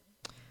 right?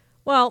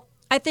 Well,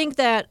 I think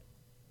that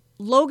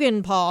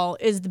Logan Paul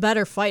is the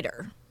better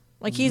fighter.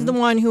 Like, he's the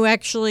one who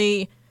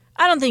actually,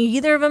 I don't think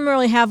either of them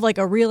really have, like,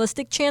 a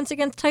realistic chance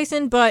against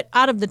Tyson, but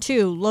out of the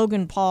two,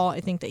 Logan Paul,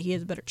 I think that he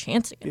has a better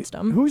chance against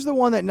him. Who's the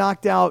one that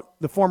knocked out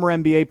the former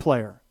NBA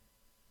player?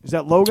 Is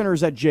that Logan or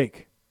is that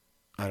Jake?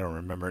 I don't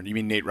remember. You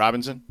mean Nate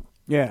Robinson?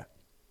 Yeah.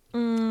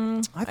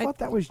 I thought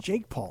that was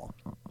Jake Paul.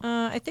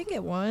 I think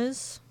it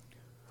was.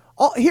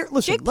 Oh, here,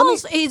 listen. Jake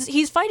Paul's,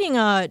 he's fighting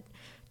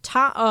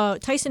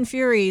Tyson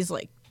Fury's,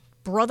 like,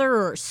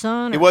 brother or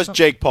son. It was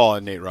Jake Paul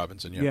and Nate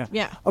Robinson.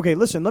 Yeah. Okay,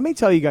 listen, let me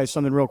tell you guys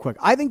something real quick.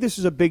 I think this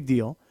is a big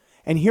deal,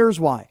 and here's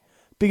why.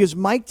 Because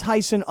Mike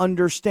Tyson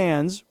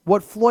understands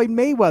what Floyd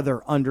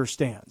Mayweather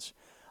understands.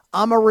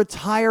 I'm a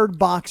retired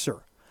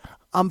boxer.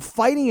 I'm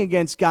fighting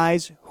against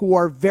guys who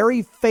are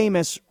very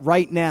famous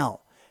right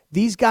now.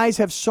 These guys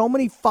have so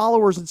many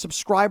followers and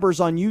subscribers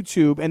on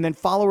YouTube and then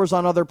followers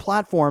on other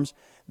platforms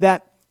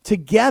that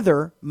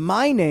together,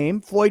 my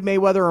name, Floyd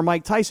Mayweather or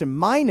Mike Tyson,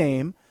 my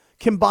name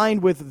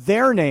combined with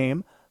their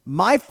name,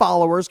 my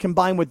followers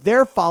combined with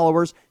their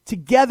followers,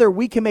 together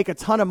we can make a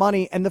ton of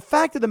money. And the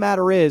fact of the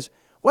matter is,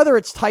 whether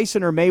it's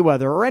Tyson or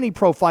Mayweather or any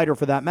pro fighter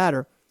for that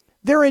matter,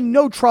 they're in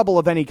no trouble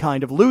of any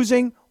kind of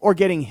losing or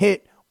getting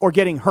hit or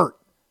getting hurt.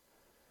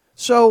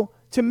 So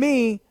to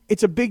me,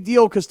 it's a big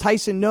deal because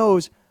Tyson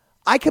knows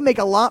I can make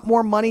a lot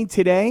more money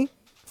today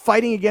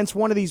fighting against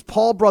one of these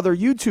Paul brother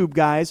YouTube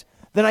guys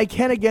than I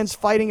can against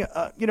fighting,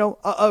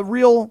 a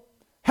real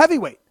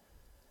heavyweight.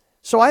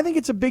 So I think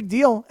it's a big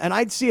deal, and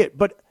I'd see it.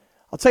 But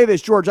I'll tell you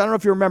this, George, I don't know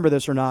if you remember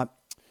this or not.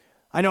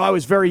 I know I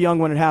was very young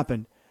when it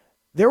happened.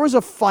 There was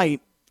a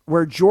fight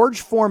where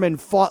George Foreman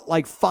fought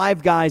like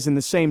 5 guys in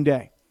the same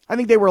day. I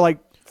think they were like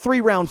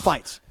 3-round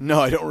fights.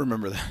 No, I don't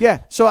remember that.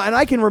 Yeah, and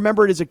I can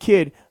remember it as a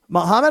kid.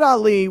 Muhammad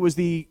Ali was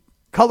the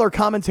color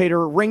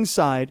commentator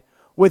ringside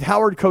with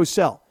Howard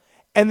Cosell.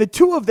 And the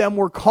two of them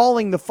were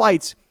calling the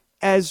fights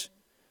as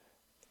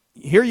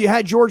here you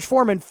had George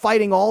Foreman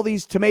fighting all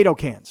these tomato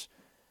cans.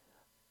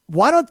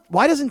 Why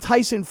doesn't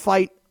Tyson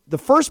fight the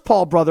first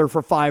Paul brother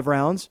for 5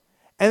 rounds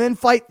and then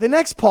fight the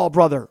next Paul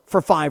brother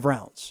for 5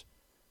 rounds?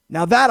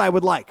 Now that I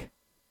would like.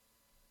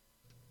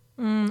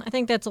 I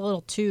think that's a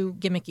little too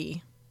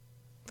gimmicky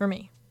for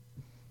me.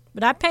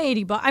 But I'd pay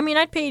 $80. I mean,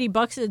 I'd pay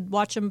 $80 to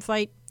watch him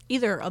fight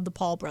either of the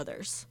Paul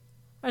brothers.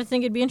 I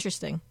think it'd be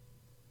interesting.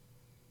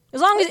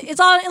 As long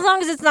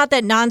as it's not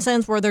that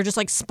nonsense where they're just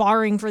like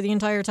sparring for the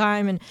entire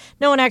time and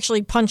no one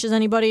actually punches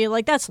anybody,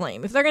 like that's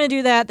lame. If they're gonna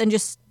do that, then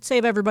just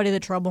save everybody the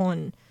trouble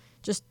and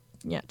just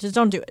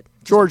don't do it.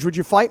 George, would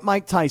you fight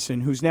Mike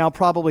Tyson, who's now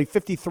probably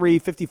 53,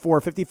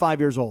 54, 55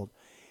 years old?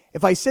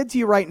 If I said to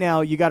you right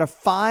now, you got a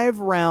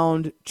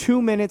 5-round,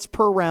 2 minutes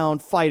per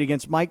round fight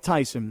against Mike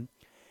Tyson,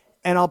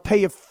 and I'll pay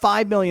you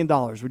 $5 million,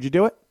 would you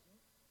do it?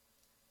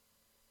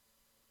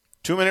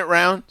 2-minute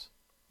rounds?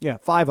 Yeah,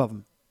 5 of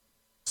them.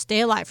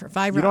 Stay alive for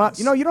 5 rounds.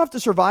 You don't have to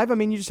survive. I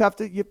mean, you just have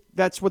to.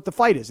 That's what the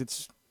fight is.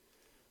 It's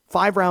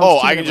 5 rounds. Oh,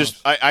 I can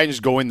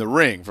just go in the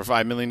ring for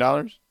 $5 million?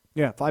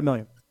 Yeah, $5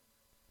 million.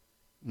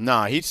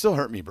 Nah, he'd still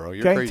hurt me, bro.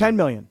 You're okay, crazy. $10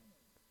 million.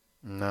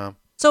 No.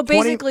 So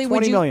basically,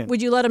 20 million.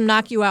 would you let him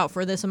knock you out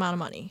for this amount of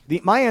money?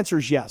 My answer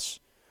is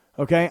yes.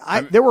 Okay,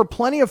 there were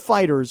plenty of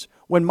fighters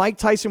when Mike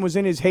Tyson was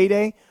in his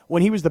heyday,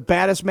 when he was the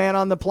baddest man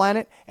on the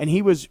planet, and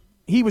he was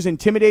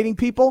intimidating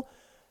people.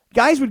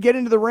 Guys would get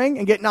into the ring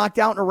and get knocked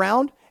out in a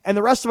round, and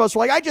the rest of us were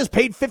like, I just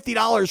paid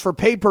 $50 for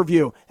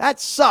pay-per-view. That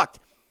sucked.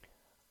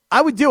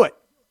 I would do it.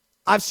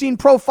 I've seen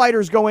pro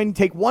fighters go in,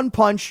 take one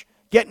punch,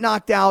 get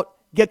knocked out,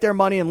 get their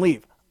money, and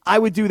leave. I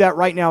would do that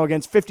right now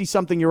against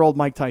 50-something-year-old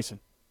Mike Tyson.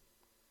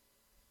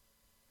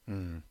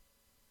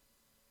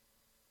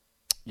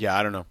 Yeah,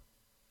 I don't know.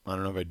 I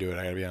don't know if I'd do it.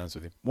 I got to be honest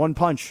with you. One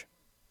punch.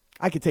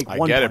 I could take one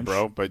punch. I get it,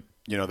 bro, but,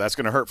 that's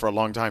going to hurt for a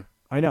long time.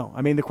 I know.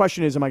 I mean, the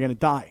question is, am I going to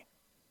die?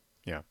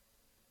 Yeah.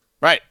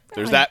 Right.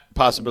 There's that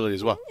possibility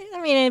as well.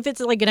 I mean, if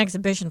it's like an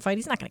exhibition fight,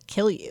 he's not going to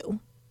kill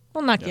you.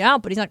 He'll knock you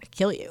out, but he's not going to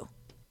kill you.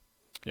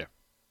 Yeah.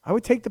 I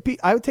would take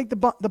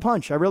the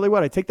punch. I really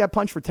would. I'd take that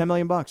punch for $10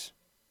 million. All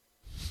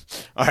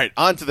right,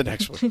 on to the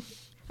next one.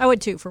 I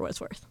would too, for what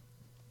it's worth.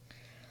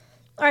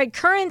 All right,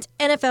 current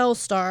NFL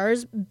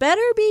stars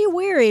better be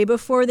wary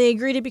before they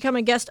agree to become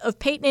a guest of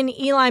Peyton and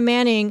Eli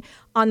Manning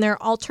on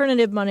their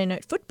alternative Monday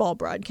Night Football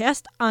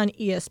broadcast on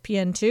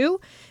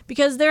ESPN2,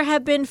 because there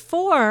have been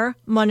 4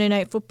 Monday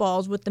Night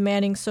Footballs with the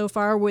Mannings so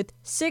far, with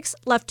 6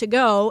 left to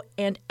go,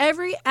 and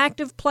every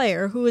active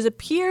player who has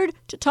appeared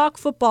to talk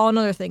football and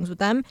other things with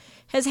them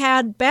has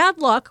had bad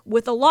luck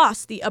with a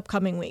loss the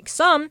upcoming week.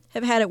 Some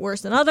have had it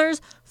worse than others,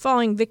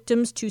 falling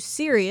victims to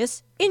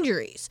serious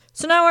injuries.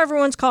 So now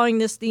everyone's calling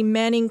this the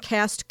Manning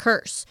cast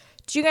curse.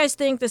 Do you guys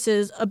think this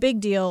is a big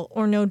deal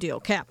or no deal,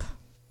 Cap?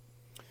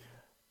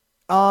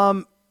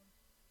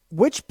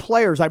 Which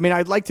players? I mean,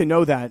 I'd like to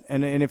know that,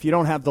 and if you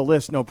don't have the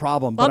list, no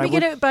problem. Let me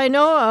get it. But I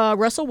know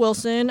Russell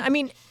Wilson. I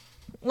mean,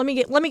 let me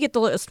get the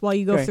list while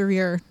you go through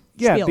your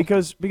spiel.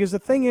 because the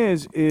thing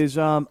is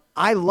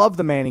I love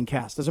the Manning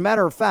cast. As a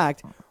matter of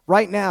fact,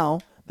 right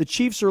now the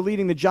Chiefs are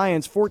leading the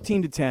Giants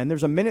 14-10.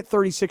 There's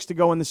 1:36 to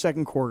go in the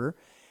second quarter,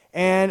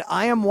 and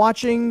I am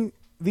watching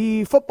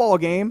the football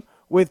game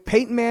with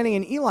Peyton Manning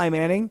and Eli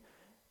Manning.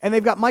 And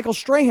they've got Michael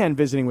Strahan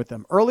visiting with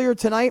them. Earlier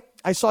tonight,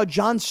 I saw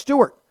Jon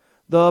Stewart,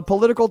 the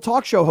political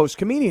talk show host,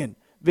 comedian,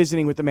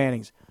 visiting with the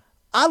Mannings.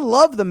 I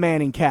love the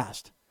Manning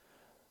cast.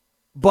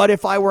 But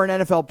if I were an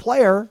NFL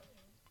player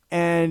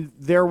and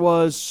there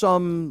was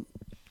some,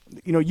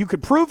 you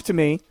could prove to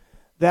me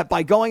that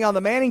by going on the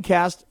Manning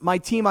cast, my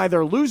team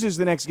either loses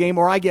the next game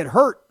or I get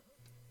hurt,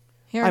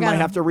 I might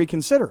have to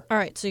reconsider. All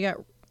right, so you got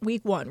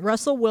week 1,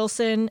 Russell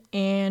Wilson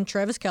and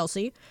Travis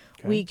Kelce.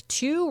 Okay. Week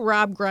 2,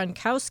 Rob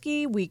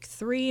Gronkowski. Week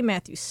 3,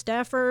 Matthew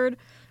Stafford.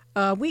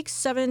 Week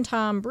 7,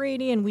 Tom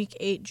Brady. And Week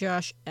 8,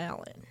 Josh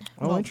Allen.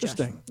 Oh,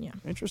 interesting.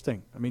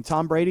 Interesting. I mean,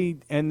 Tom Brady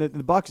and the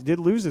Bucs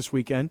did lose this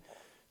weekend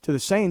to the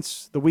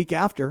Saints the week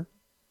after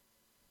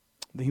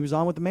he was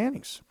on with the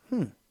Mannings.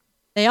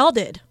 They all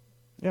did.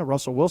 Yeah,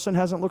 Russell Wilson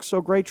hasn't looked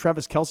so great.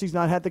 Travis Kelce's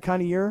not had the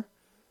kind of year.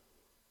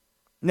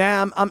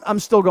 Nah, I'm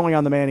still going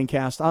on the Manning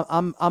cast.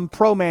 I'm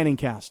pro Manning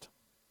cast.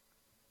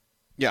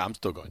 Yeah, I'm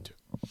still going to.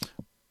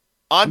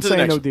 On to the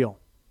next. No deal.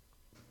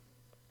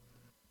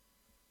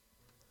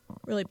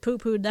 Really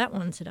poo-pooed that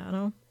one,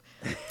 Sedano.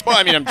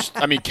 Well,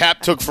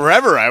 Cap took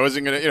forever. I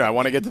wasn't gonna. I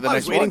want to get to the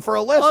next one. I was waiting for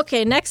a list.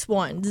 Okay, next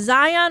one.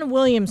 Zion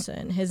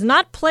Williamson has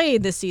not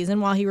played this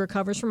season while he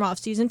recovers from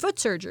off-season foot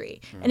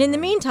surgery, and in the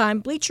meantime,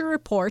 Bleacher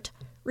Report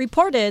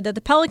reported that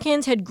the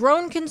Pelicans had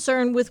grown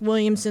concerned with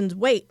Williamson's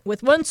weight,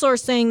 with one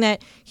source saying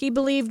that he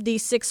believed the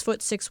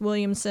 6'6"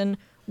 Williamson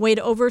weighed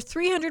over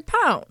 300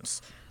 pounds.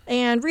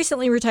 And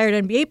recently retired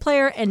NBA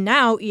player and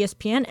now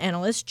ESPN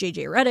analyst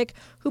J.J. Redick,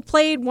 who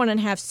played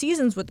 1.5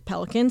 seasons with the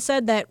Pelicans,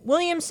 said that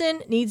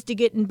Williamson needs to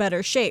get in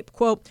better shape.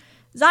 Quote,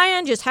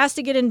 Zion just has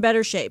to get in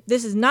better shape.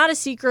 This is not a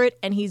secret,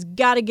 and he's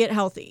got to get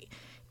healthy.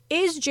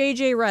 is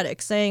J.J.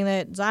 Redick saying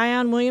that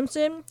Zion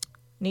Williamson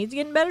needs to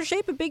get in better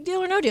shape? A big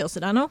deal or no deal,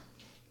 Sedano?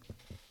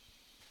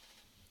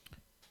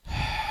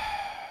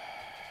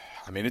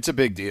 I mean, it's a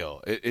big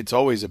deal. It's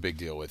always a big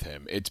deal with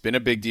him. It's been a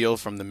big deal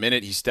from the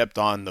minute he stepped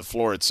on the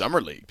floor at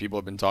Summer League. People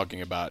have been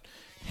talking about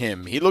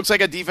him. He looks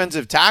like a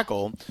defensive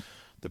tackle.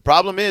 The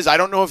problem is I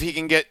don't know if he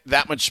can get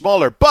that much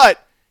smaller.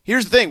 But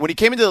here's the thing. When he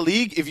came into the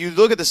league, if you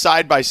look at the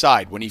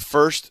side-by-side, when his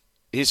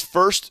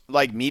first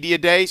media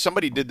day,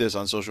 somebody did this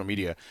on social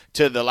media,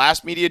 to the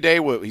last media day,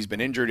 well, he's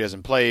been injured, he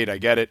hasn't played, I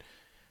get it.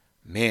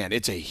 Man,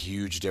 it's a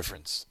huge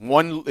difference.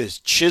 One is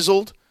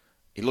chiseled.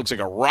 He looks like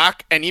a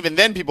rock. And even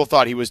then people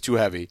thought he was too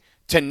heavy.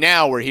 To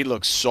now where he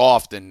looks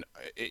soft and,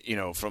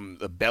 from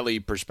the belly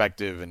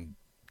perspective and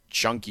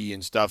chunky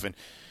and stuff. And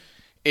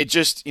it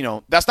just,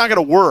 that's not going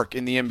to work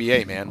in the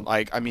NBA,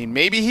 man.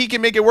 Maybe he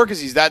can make it work because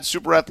he's that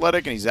super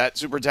athletic and he's that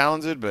super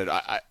talented. But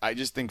I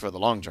just think for the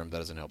long term, that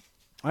doesn't help.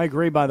 I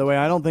agree, by the way.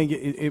 I don't think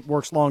it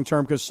works long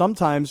term because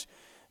sometimes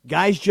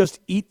guys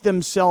just eat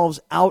themselves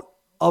out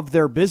of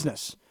their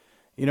business.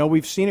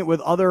 We've seen it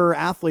with other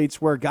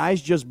athletes where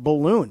guys just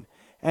balloon.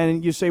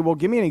 And you say, well,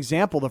 give me an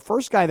example. The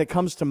first guy that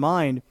comes to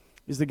mind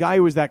is the guy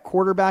who was that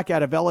quarterback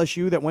out of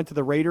LSU that went to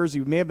the Raiders. He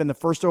may have been the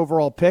first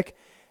overall pick,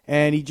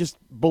 and he just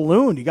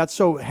ballooned. He got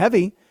so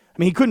heavy.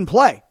 He couldn't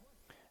play.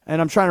 And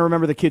I'm trying to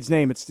remember the kid's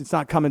name. It's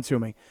not coming to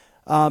me.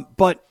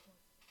 But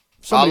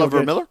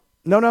Oliver Miller?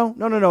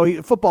 No. He,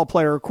 a football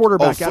player, a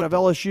quarterback out of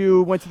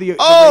LSU, went to the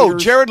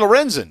Raiders. Jared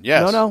Lorenzen,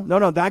 yes.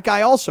 No. That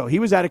guy also. He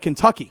was out of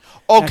Kentucky.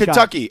 Oh,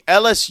 Kentucky. Guy.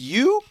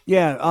 LSU?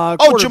 Yeah.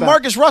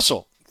 Jamarcus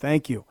Russell.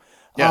 Thank you.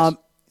 Yes.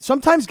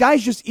 Sometimes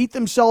guys just eat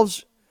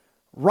themselves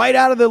right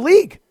out of the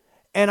league.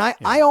 And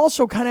I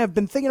also kind of have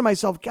been thinking to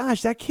myself,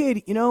 gosh, that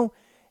kid,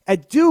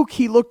 at Duke,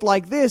 he looked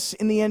like this.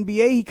 In the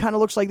NBA, he kind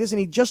of looks like this. And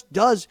he just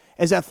does,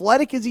 as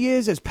athletic as he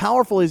is, as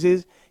powerful as he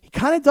is, he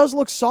kind of does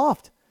look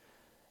soft.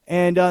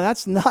 And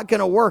that's not going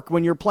to work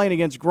when you're playing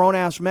against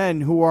grown-ass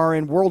men who are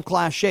in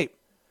world-class shape.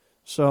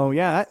 So,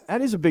 yeah,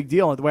 that is a big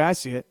deal the way I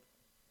see it.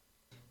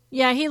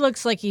 Yeah, he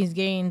looks like he's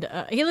gained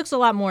he looks a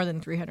lot more than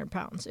 300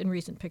 pounds in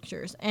recent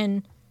pictures.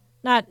 And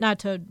not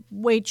to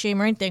weight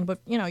shame or anything, but,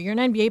 you're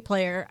an NBA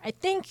player. I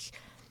think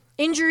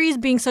injuries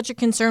being such a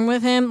concern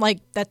with him,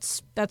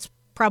 that's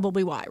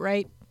probably why,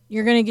 right?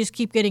 You're going to just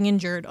keep getting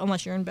injured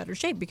unless you're in better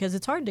shape because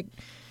it's hard to,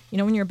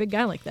 when you're a big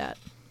guy like that.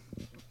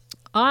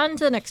 On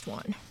to the next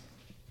one.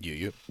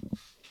 You.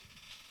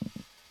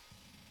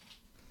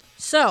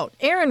 So,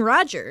 Aaron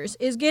Rodgers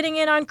is getting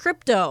in on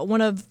crypto,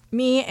 one of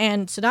me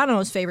and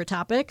Sedano's favorite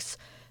topics.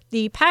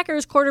 The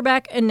Packers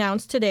quarterback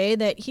announced today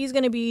that he's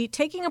going to be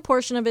taking a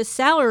portion of his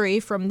salary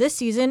from this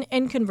season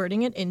and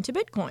converting it into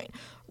Bitcoin.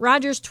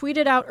 Rodgers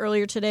tweeted out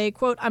earlier today,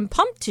 quote, "I'm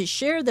pumped to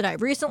share that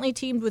I've recently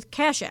teamed with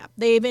Cash App.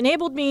 They've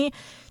enabled me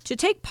to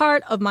take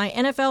part of my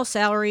NFL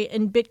salary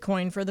in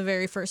Bitcoin for the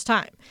very first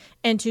time.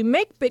 And to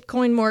make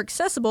Bitcoin more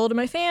accessible to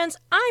my fans,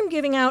 I'm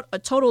giving out a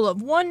total of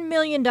 $1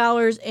 million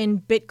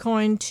in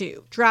Bitcoin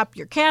too. Drop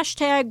your cash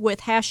tag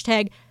with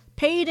hashtag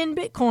paid in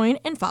Bitcoin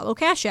and follow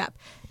Cash App."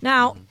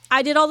 Now,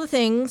 I did all the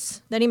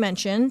things that he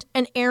mentioned,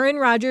 and Aaron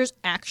Rodgers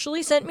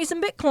actually sent me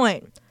some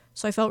Bitcoin.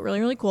 So I felt really,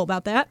 really cool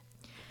about that.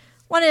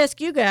 Want to ask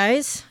you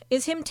guys,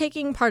 is him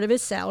taking part of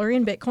his salary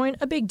in Bitcoin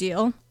a big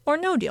deal or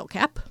no deal,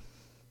 Cap?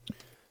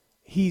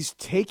 He's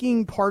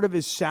taking part of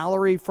his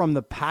salary from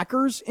the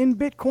Packers in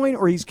Bitcoin,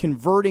 or he's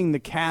converting the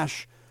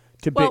cash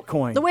to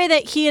Bitcoin? The way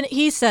that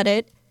he said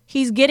it,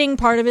 he's getting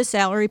part of his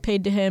salary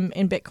paid to him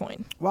in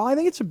Bitcoin. Well, I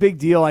think it's a big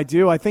deal. I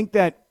do. I think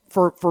that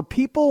for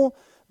people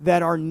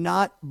that are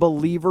not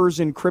believers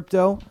in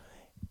crypto,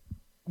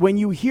 when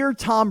you hear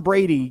Tom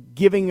Brady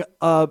giving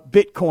a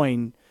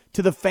Bitcoin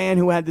to the fan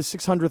who had the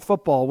 600th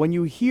football, when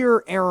you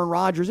hear Aaron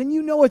Rodgers, and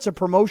it's a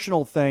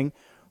promotional thing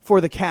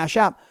for the Cash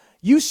App,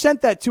 you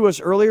sent that to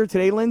us earlier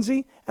today,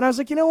 Lindsay, and I was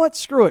like, you know what?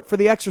 Screw it. For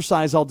the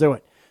exercise, I'll do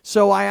it.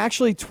 So I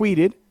actually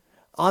tweeted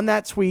on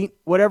that tweet,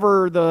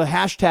 whatever the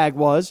hashtag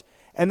was,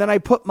 and then I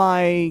put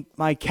my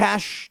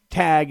cash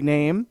tag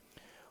name,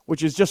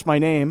 which is just my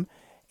name,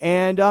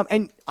 and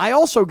I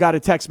also got a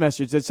text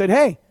message that said,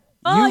 hey,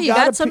 you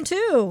got some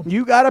too.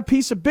 You got a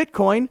piece of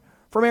Bitcoin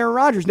from Aaron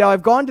Rodgers. Now,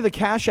 I've gone to the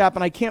Cash App,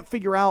 and I can't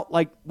figure out,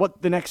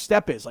 what the next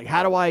step is.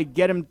 How do I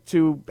get him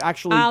to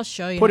actually I'll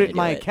show you put how it to in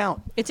my do it.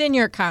 account? It's in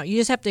your account. You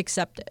just have to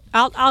accept it.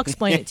 I'll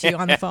explain it to you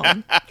on the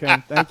phone.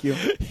 Okay, thank you.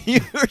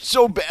 You're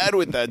so bad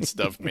with that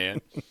stuff,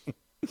 man.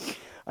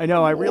 I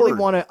know. I really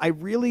want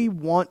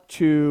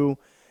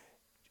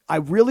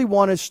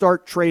to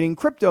start trading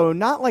crypto,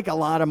 not like a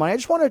lot of money. I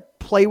just want to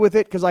play with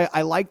it because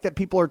I like that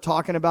people are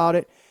talking about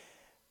it.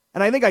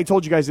 And I think I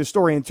told you guys this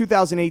story. In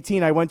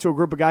 2018, I went to a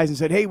group of guys and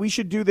said, hey, we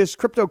should do this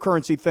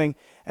cryptocurrency thing.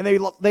 And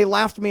they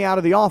laughed me out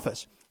of the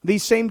office.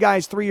 These same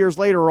guys 3 years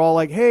later are all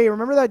like, hey,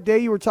 remember that day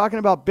you were talking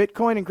about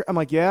Bitcoin? And I'm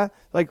like, yeah.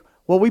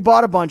 Well, we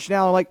bought a bunch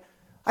now. I'm like,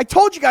 I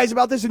told you guys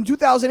about this in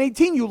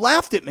 2018. You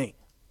laughed at me.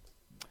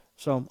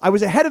 So I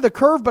was ahead of the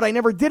curve, but I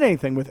never did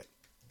anything with it.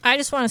 I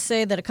just want to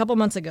say that a couple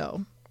months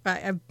ago,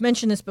 I've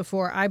mentioned this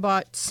before, I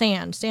bought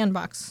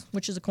Sandbox,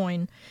 which is a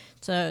coin,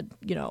 It's a,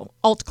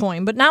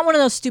 altcoin, but not one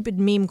of those stupid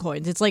meme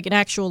coins. It's like an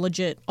actual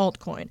legit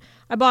altcoin.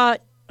 I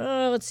bought,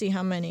 let's see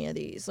how many of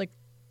these, like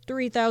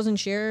 3,000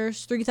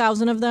 shares,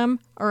 3,000 of them,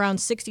 around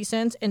 60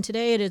 cents. And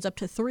today it is up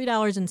to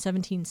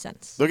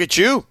 $3.17. Look at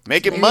you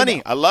making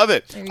money. I love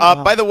it.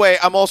 By the way,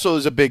 I'm also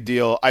is a big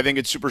deal. I think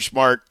it's super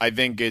smart. I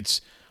think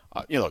it's,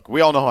 look, we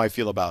all know how I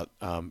feel about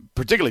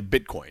particularly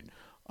Bitcoin.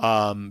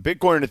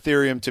 Bitcoin and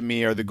Ethereum to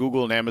me are the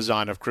Google and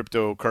Amazon of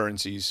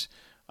cryptocurrencies.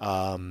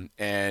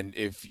 And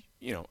if,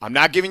 I'm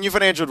not giving you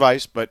financial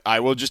advice, but I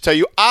will just tell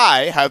you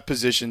I have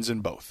positions in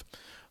both,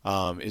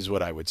 is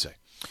what I would say.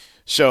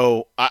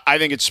 So I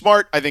think it's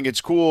smart. I think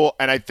it's cool.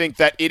 And I think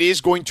that it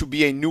is going to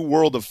be a new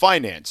world of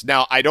finance.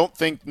 Now, I don't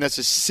think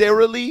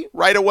necessarily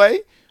right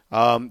away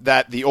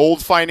that the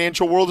old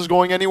financial world is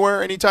going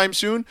anywhere anytime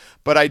soon.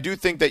 But I do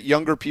think that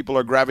younger people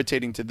are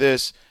gravitating to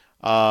this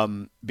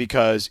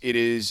because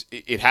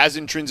it has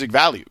intrinsic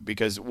value.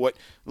 Because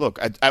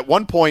at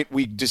one point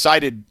we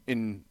decided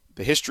in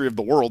the history of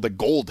the world that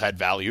gold had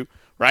value,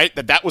 right?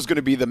 That was going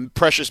to be the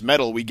precious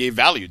metal we gave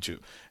value to.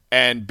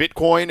 And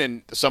Bitcoin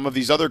and some of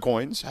these other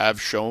coins have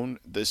shown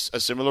a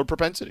similar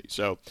propensity.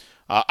 So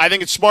I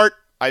think it's smart.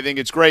 I think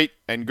it's great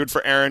and good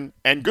for Aaron.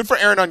 And good for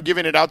Aaron on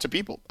giving it out to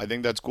people. I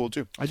think that's cool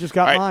too. I just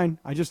got mine.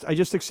 I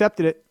just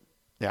accepted it.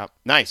 Yeah,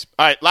 nice.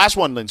 All right, last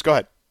one, Linz. Go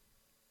ahead.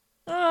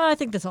 I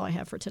think that's all I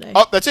have for today.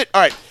 Oh, that's it.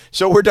 All right,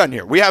 so we're done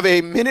here. We have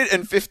a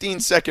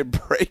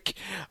 1:15 break.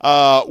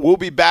 We'll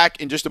be back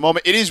in just a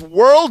moment. It is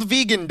World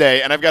Vegan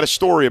Day, and I've got a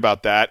story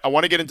about that. I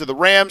want to get into the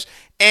Rams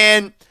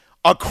and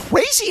a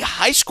crazy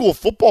high school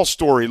football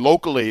story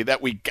locally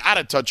that we got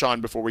to touch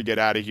on before we get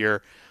out of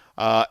here.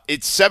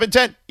 It's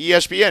 7:10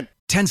 ESPN.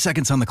 10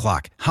 seconds on the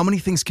clock. How many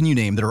things can you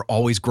name that are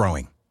always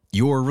growing?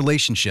 Your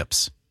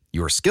relationships,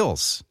 your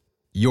skills,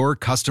 your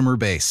customer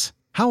base.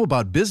 How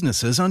about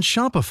businesses on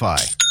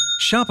Shopify?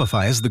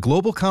 Shopify is the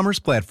global commerce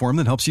platform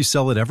that helps you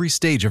sell at every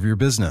stage of your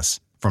business.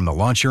 From the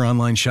launch your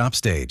online shop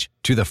stage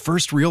to the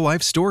first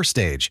real-life store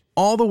stage,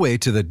 all the way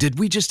to the did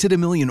we just hit a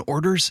million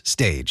orders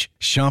stage,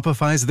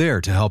 Shopify's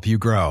there to help you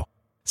grow.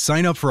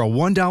 Sign up for a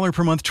 $1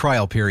 per month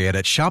trial period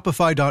at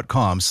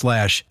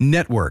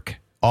shopify.com/network,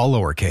 all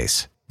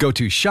lowercase. Go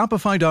to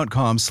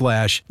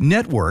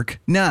shopify.com/network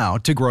now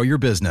to grow your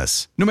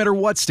business, no matter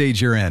what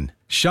stage you're in.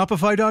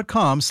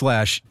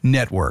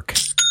 Shopify.com/network.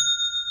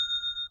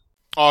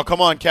 Oh,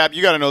 come on, Cap.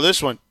 You got to know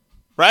this one,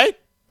 right?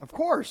 Of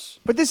course.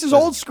 But this is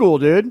old school,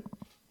 dude.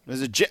 I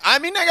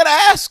got to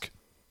ask.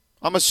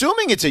 I'm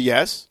assuming it's a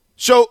yes.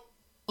 So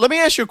let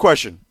me ask you a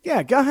question.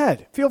 Yeah, go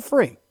ahead. Feel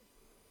free.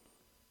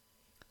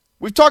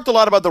 We've talked a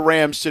lot about the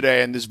Rams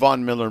today and this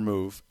Von Miller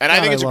move, and I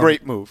think it's a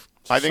great move.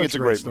 I think it's a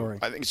great move.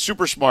 I think it's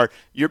super smart.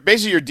 Your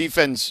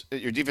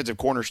defensive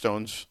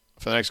cornerstones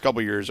for the next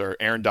couple of years are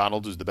Aaron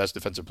Donald, who's the best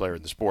defensive player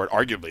in the sport,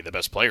 arguably the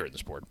best player in the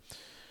sport.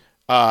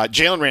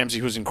 Jalen Ramsey,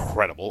 who's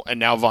incredible, and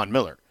now Von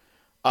Miller.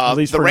 At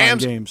least for 9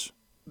 games.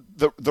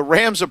 The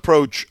Rams'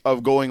 approach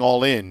of going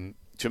all in,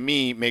 to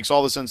me, makes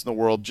all the sense in the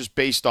world just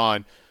based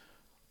on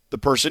the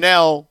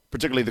personnel,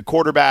 particularly the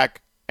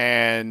quarterback,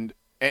 and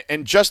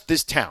just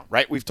this town,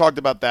 right? We've talked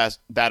about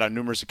that on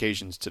numerous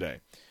occasions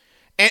today.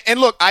 And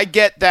look, I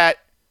get that,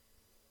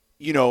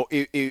 you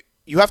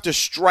have to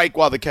strike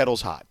while the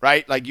kettle's hot,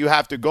 right? Like you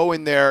have to go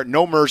in there,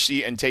 no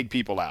mercy, and take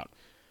people out.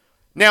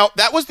 Now,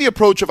 that was the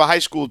approach of a high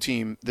school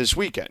team this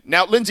weekend.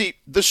 Now, Lindsay,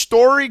 the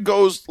story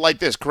goes like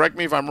this. Correct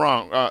me if I'm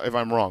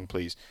wrong,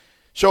 please.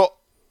 So,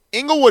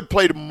 Inglewood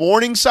played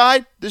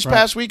Morningside this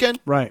past weekend.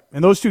 Right.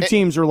 And those two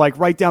teams are like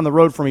right down the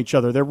road from each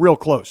other. They're real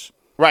close.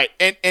 Right.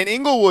 And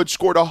Inglewood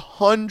scored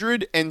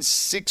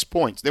 106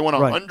 points. They won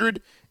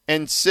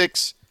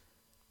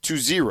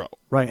 106-0.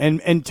 Right.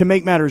 And to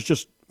make matters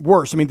just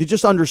worse, I mean, to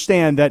just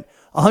understand that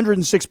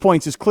 106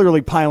 points is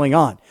clearly piling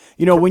on.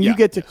 When you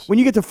get to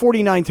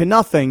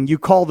 49-0, you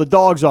call the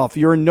dogs off.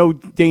 You're in no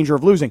danger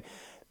of losing.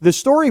 The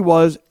story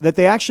was that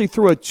they actually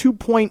threw a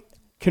 2-point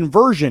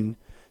conversion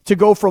to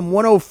go from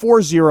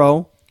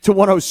 104-0 to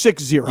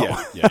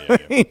 106-0. Yeah. I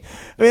mean,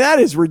 that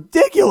is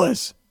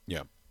ridiculous.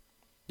 Yeah.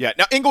 Yeah.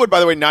 Now, Inglewood, by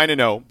the way,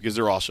 9-0 because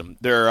they're awesome.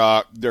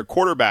 Their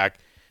quarterback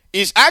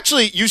is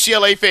actually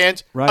UCLA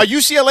fans, a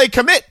UCLA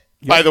commit,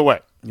 by the way.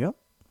 Yep.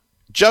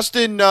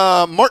 Justin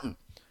Martin.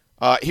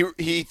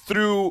 He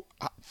threw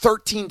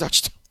 13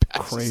 touchdown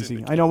passes.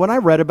 Crazy. I know. When I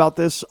read about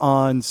this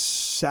on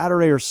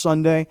Saturday or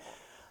Sunday,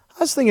 I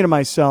was thinking to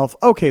myself,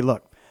 okay,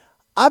 look,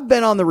 I've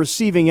been on the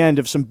receiving end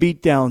of some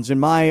beatdowns in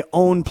my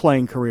own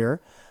playing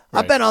career. Right.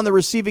 I've been on the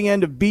receiving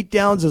end of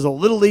beatdowns as a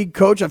little league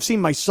coach. I've seen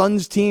my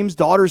son's teams,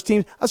 daughter's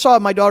teams. I saw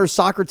my daughter's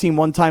soccer team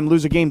one time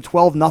lose a game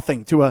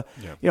 12-0 to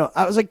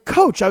I was like,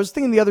 Coach, I was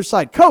thinking the other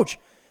side, Coach,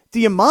 do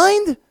you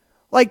mind?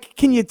 Like,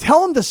 can you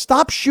tell them to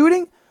stop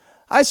shooting?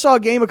 I saw a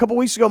game a couple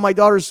weeks ago, my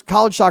daughter's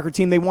college soccer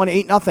team, they won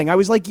 8-0. I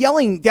was like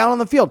yelling down on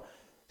the field,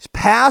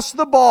 pass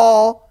the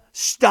ball,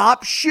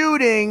 stop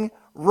shooting,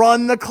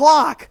 run the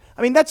clock.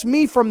 I mean, that's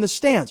me from the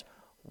stands.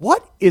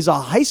 What is a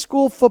high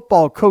school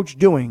football coach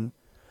doing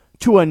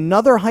to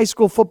another high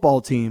school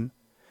football team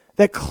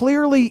that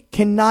clearly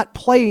cannot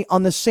play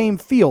on the same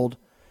field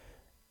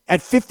At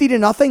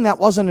 50-0, that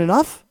wasn't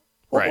enough?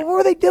 Right. What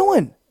were they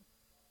doing?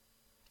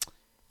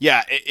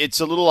 Yeah, it's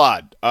a little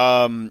odd.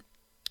 And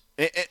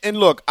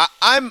look,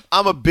 I'm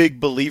a big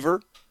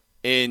believer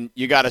in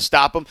you got to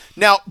stop them.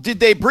 Now, did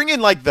they bring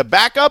in like the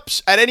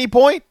backups at any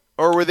point,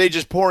 or were they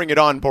just pouring it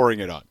on?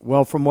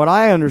 Well, from what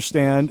I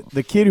understand,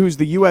 the kid who's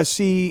the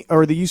USC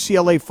or the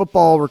UCLA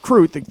football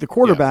recruit, the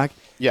quarterback,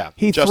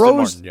 he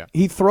throws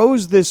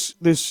this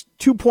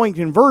 2-point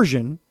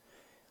conversion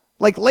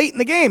like late in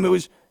the game. It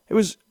was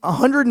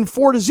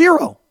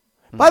 104-0.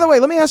 By the way,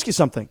 let me ask you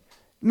something.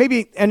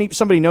 Maybe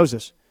somebody knows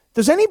this.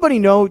 Does anybody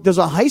know, does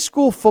a high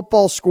school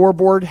football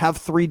scoreboard have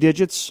 3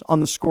 digits on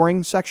the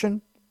scoring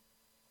section?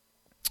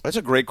 That's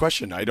a great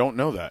question. I don't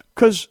know that.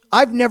 Because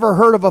I've never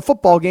heard of a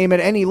football game at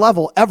any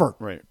level ever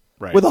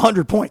with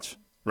 100 points.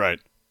 Right.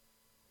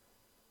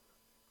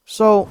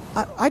 So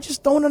I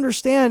just don't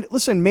understand.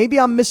 Listen, maybe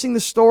I'm missing the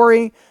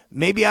story.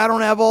 Maybe I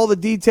don't have all the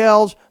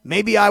details.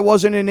 Maybe I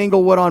wasn't in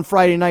Inglewood on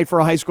Friday night for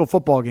a high school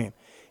football game.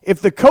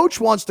 If the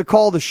coach wants to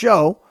call the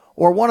show,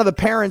 or one of the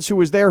parents who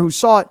was there who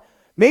saw it,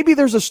 maybe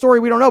there's a story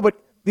we don't know.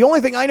 But the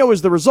only thing I know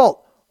is the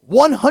result.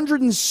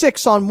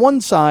 106 on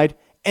one side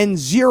and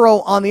 0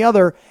 on the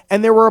other.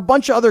 And there were a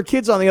bunch of other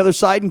kids on the other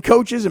side and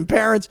coaches and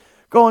parents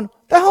going,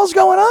 the hell's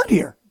going on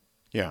here?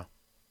 Yeah.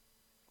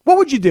 What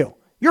would you do?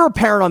 You're a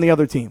parent on the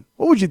other team.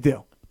 What would you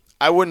do?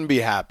 I wouldn't be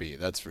happy,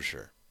 that's for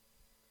sure.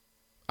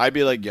 I'd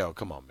be like, yo,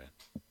 come on, man.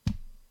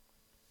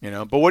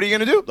 But what are you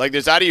going to do? Like,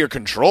 it's out of your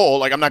control.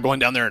 Like, I'm not going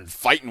down there and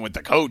fighting with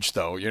the coach,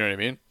 though. You know what I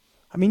mean?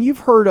 I mean, you've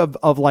heard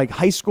of like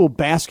high school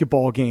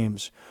basketball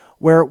games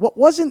where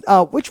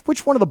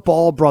which one of the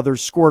Ball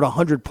brothers scored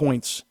 100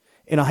 points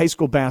in a high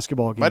school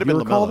basketball game? Might have been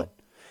LaMelo.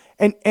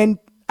 And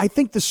I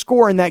think the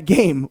score in that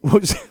game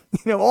was,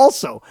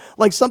 also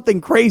like something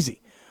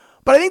crazy.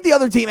 But I think the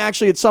other team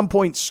actually at some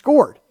point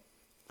scored.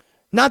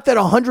 Not that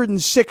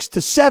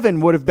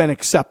 106-7 would have been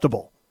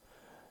acceptable.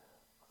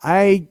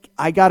 I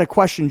got a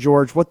question,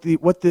 George, what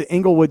the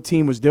Inglewood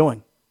team was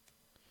doing.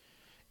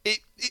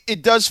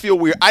 It does feel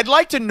weird. I'd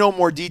like to know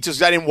more details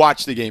because I didn't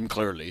watch the game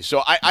clearly.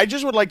 So I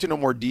just would like to know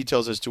more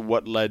details as to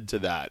what led to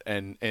that.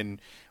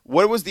 And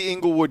what was the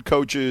Inglewood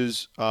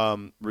coach's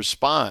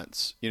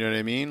response? You know what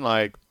I mean?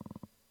 Like,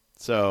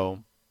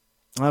 so.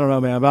 I don't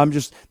know, man.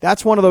 But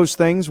that's one of those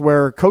things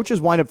where coaches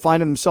wind up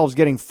finding themselves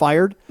getting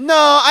fired. No,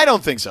 I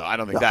don't think so. I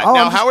don't think that. Oh,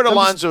 now, Howard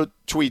Alonso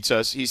tweets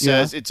us. He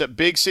says it's a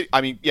big city.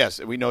 I mean,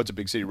 yes, we know it's a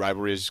big city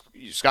rivalry. As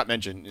Scott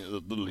mentioned,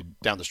 literally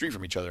down the street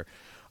from each other.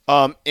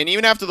 And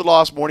even after the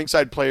loss,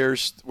 Morningside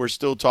players were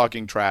still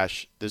talking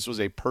trash. This was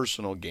a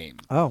personal game.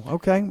 Oh,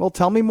 okay. Well,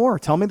 tell me more.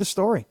 Tell me the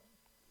story.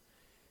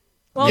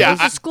 Well, there's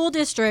a school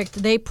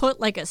district. They put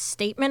like a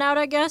statement out,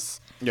 I guess.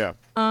 Yeah.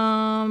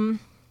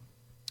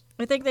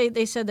 I think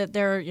they said that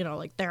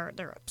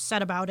they're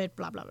upset about it,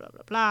 blah blah blah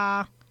blah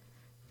blah.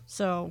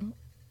 So,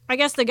 I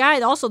guess the guy,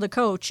 also the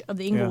coach of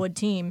the Inglewood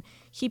team,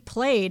 he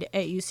played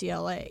at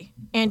UCLA,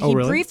 and he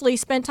briefly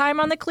spent time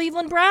on the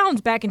Cleveland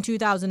Browns back in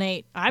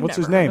 2008. What's never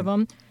his name? Heard of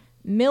him.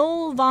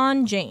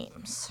 Milvon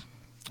James.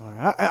 All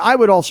right. I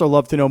would also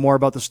love to know more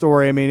about the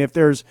story. I mean, if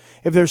there's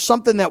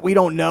something that we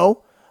don't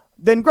know,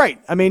 then great.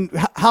 I mean,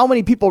 how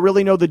many people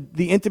really know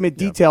the intimate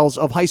details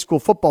of high school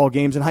football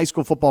games and high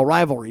school football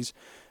rivalries?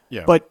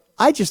 Yeah. But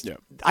I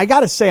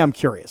got to say I'm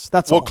curious.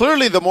 That's all. Well,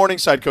 clearly the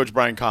Morningside coach,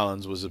 Brian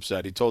Collins, was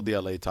upset. He told the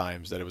LA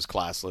Times that it was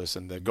classless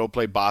and to go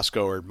play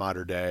Bosco or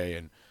Mater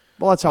Dei.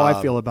 Well, that's how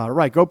I feel about it.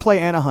 Right. Go play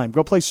Anaheim.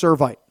 Go play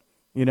Servite,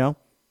 I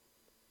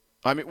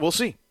mean, we'll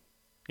see.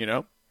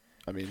 I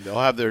mean, they'll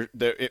have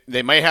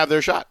they might have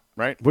their shot,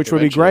 right? Which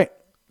would be great.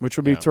 Which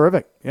would be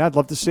terrific. Yeah, I'd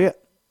love to see it.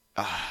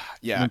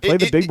 Yeah. Play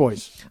the big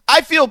boys.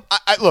 I feel,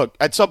 look,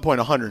 at some point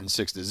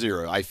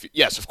 106-0.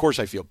 Yes, of course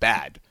I feel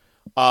bad.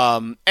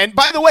 And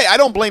by the way, I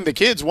don't blame the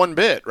kids one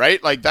bit,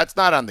 right? Like, that's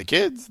not on the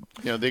kids.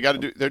 They got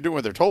to they're doing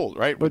what they're told,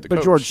 right? But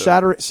George,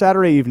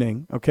 Saturday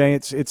evening, okay,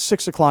 it's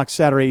 6:00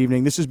 Saturday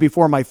evening. This is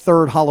before my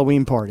third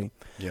Halloween party.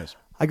 Yes.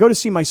 I go to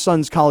see my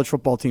son's college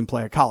football team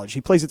play at college.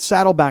 He plays at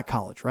Saddleback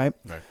College, right?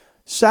 Right.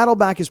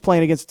 Saddleback is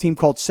playing against a team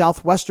called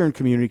Southwestern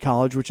Community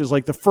College, which is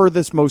like the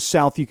furthest most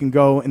south you can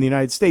go in the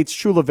United States,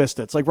 Chula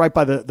Vista. It's like right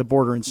by the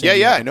border in San Diego.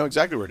 Yeah, I know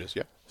exactly where it is,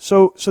 yeah.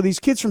 So these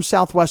kids from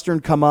Southwestern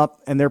come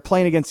up, and they're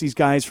playing against these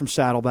guys from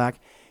Saddleback,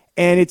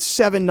 and it's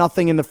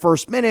 7-0 in the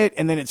first minute,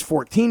 and then it's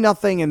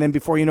 14-0, and then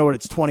before you know it,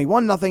 it's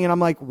 21-0, and I'm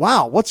like,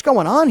 wow, what's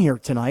going on here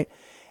tonight?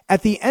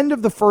 At the end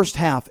of the first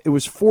half, it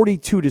was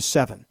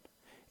 42-7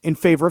 in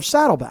favor of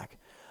Saddleback.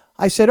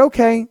 I said,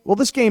 okay, well,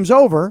 this game's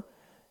over,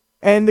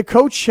 and the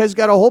coach has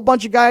got a whole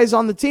bunch of guys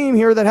on the team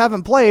here that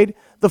haven't played.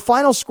 The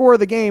final score of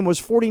the game was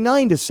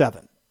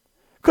 49-7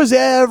 because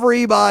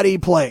everybody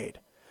played.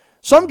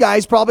 Some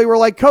guys probably were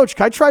like, Coach,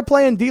 can I try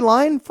playing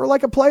D-line for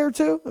like a play or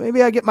two?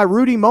 Maybe I get my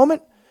Rudy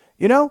moment,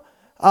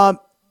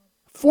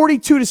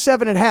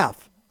 42-7 at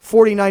half,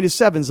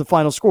 49-7 is the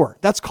final score.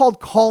 That's called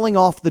calling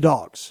off the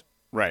dogs.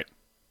 Right.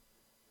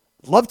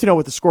 Love to know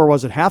what the score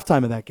was at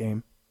halftime of that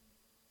game.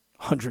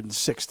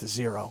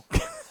 106-0.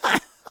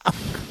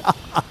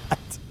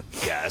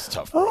 Yeah, That's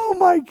tough. Bro. Oh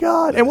my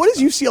God! And what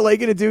is UCLA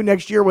going to do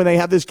next year when they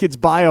have this kid's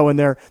bio in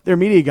their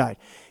media guide?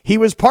 He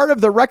was part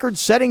of the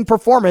record-setting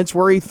performance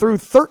where he threw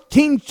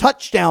 13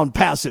 touchdown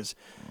passes.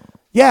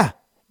 Yeah,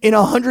 in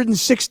a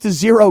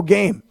 106-0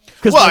 game.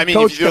 Well, I mean,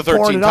 if you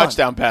throw 13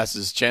 touchdown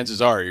passes,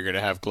 chances are you're going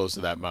to have close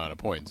to that amount of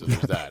points. So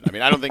there's that. I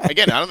mean, I don't think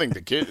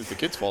it's the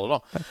kid's fault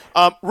at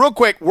all. Real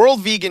quick,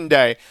 World Vegan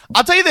Day.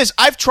 I'll tell you this.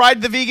 I've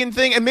tried the vegan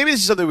thing, and maybe this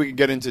is something we can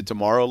get into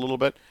tomorrow a little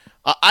bit.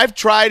 I've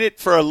tried it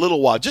for a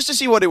little while just to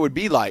see what it would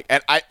be like,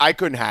 and I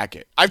couldn't hack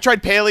it. I've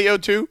tried paleo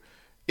too.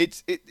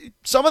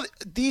 Some of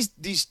these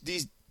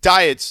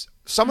diets,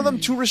 some of them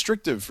too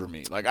restrictive for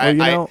me. Like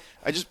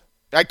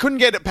I couldn't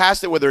get it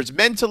past it, whether it's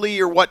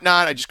mentally or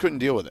whatnot. I just couldn't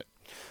deal with it.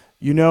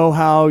 You know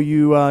how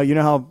you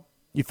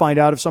find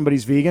out if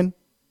somebody's vegan?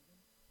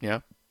 Yeah.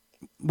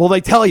 Well,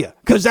 they tell you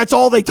because that's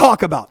all they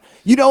talk about.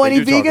 You know any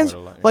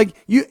vegans? Like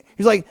he's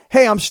like,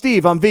 hey, I'm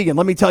Steve. I'm vegan.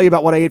 Let me tell you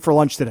about what I ate for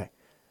lunch today.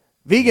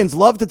 Vegans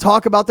love to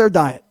talk about their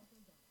diet.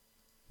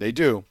 They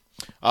do.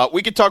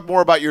 We could talk more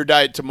about your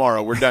diet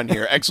tomorrow. We're done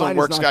here. Excellent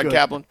work, Scott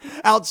Kaplan.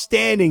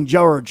 Outstanding,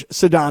 George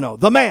Sedano,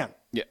 the man.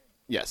 Yeah.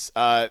 Yes.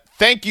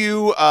 Thank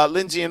you,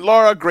 Lindsay and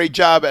Laura. Great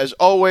job as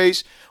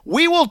always.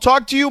 We will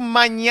talk to you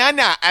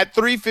mañana at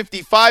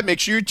 3:55. Make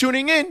sure you're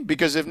tuning in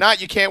because if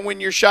not, you can't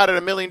win your shot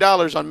at $1 million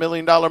on $1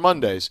 Million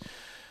Mondays.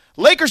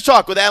 Lakers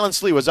Talk with Alan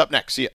Slee was up next. See ya.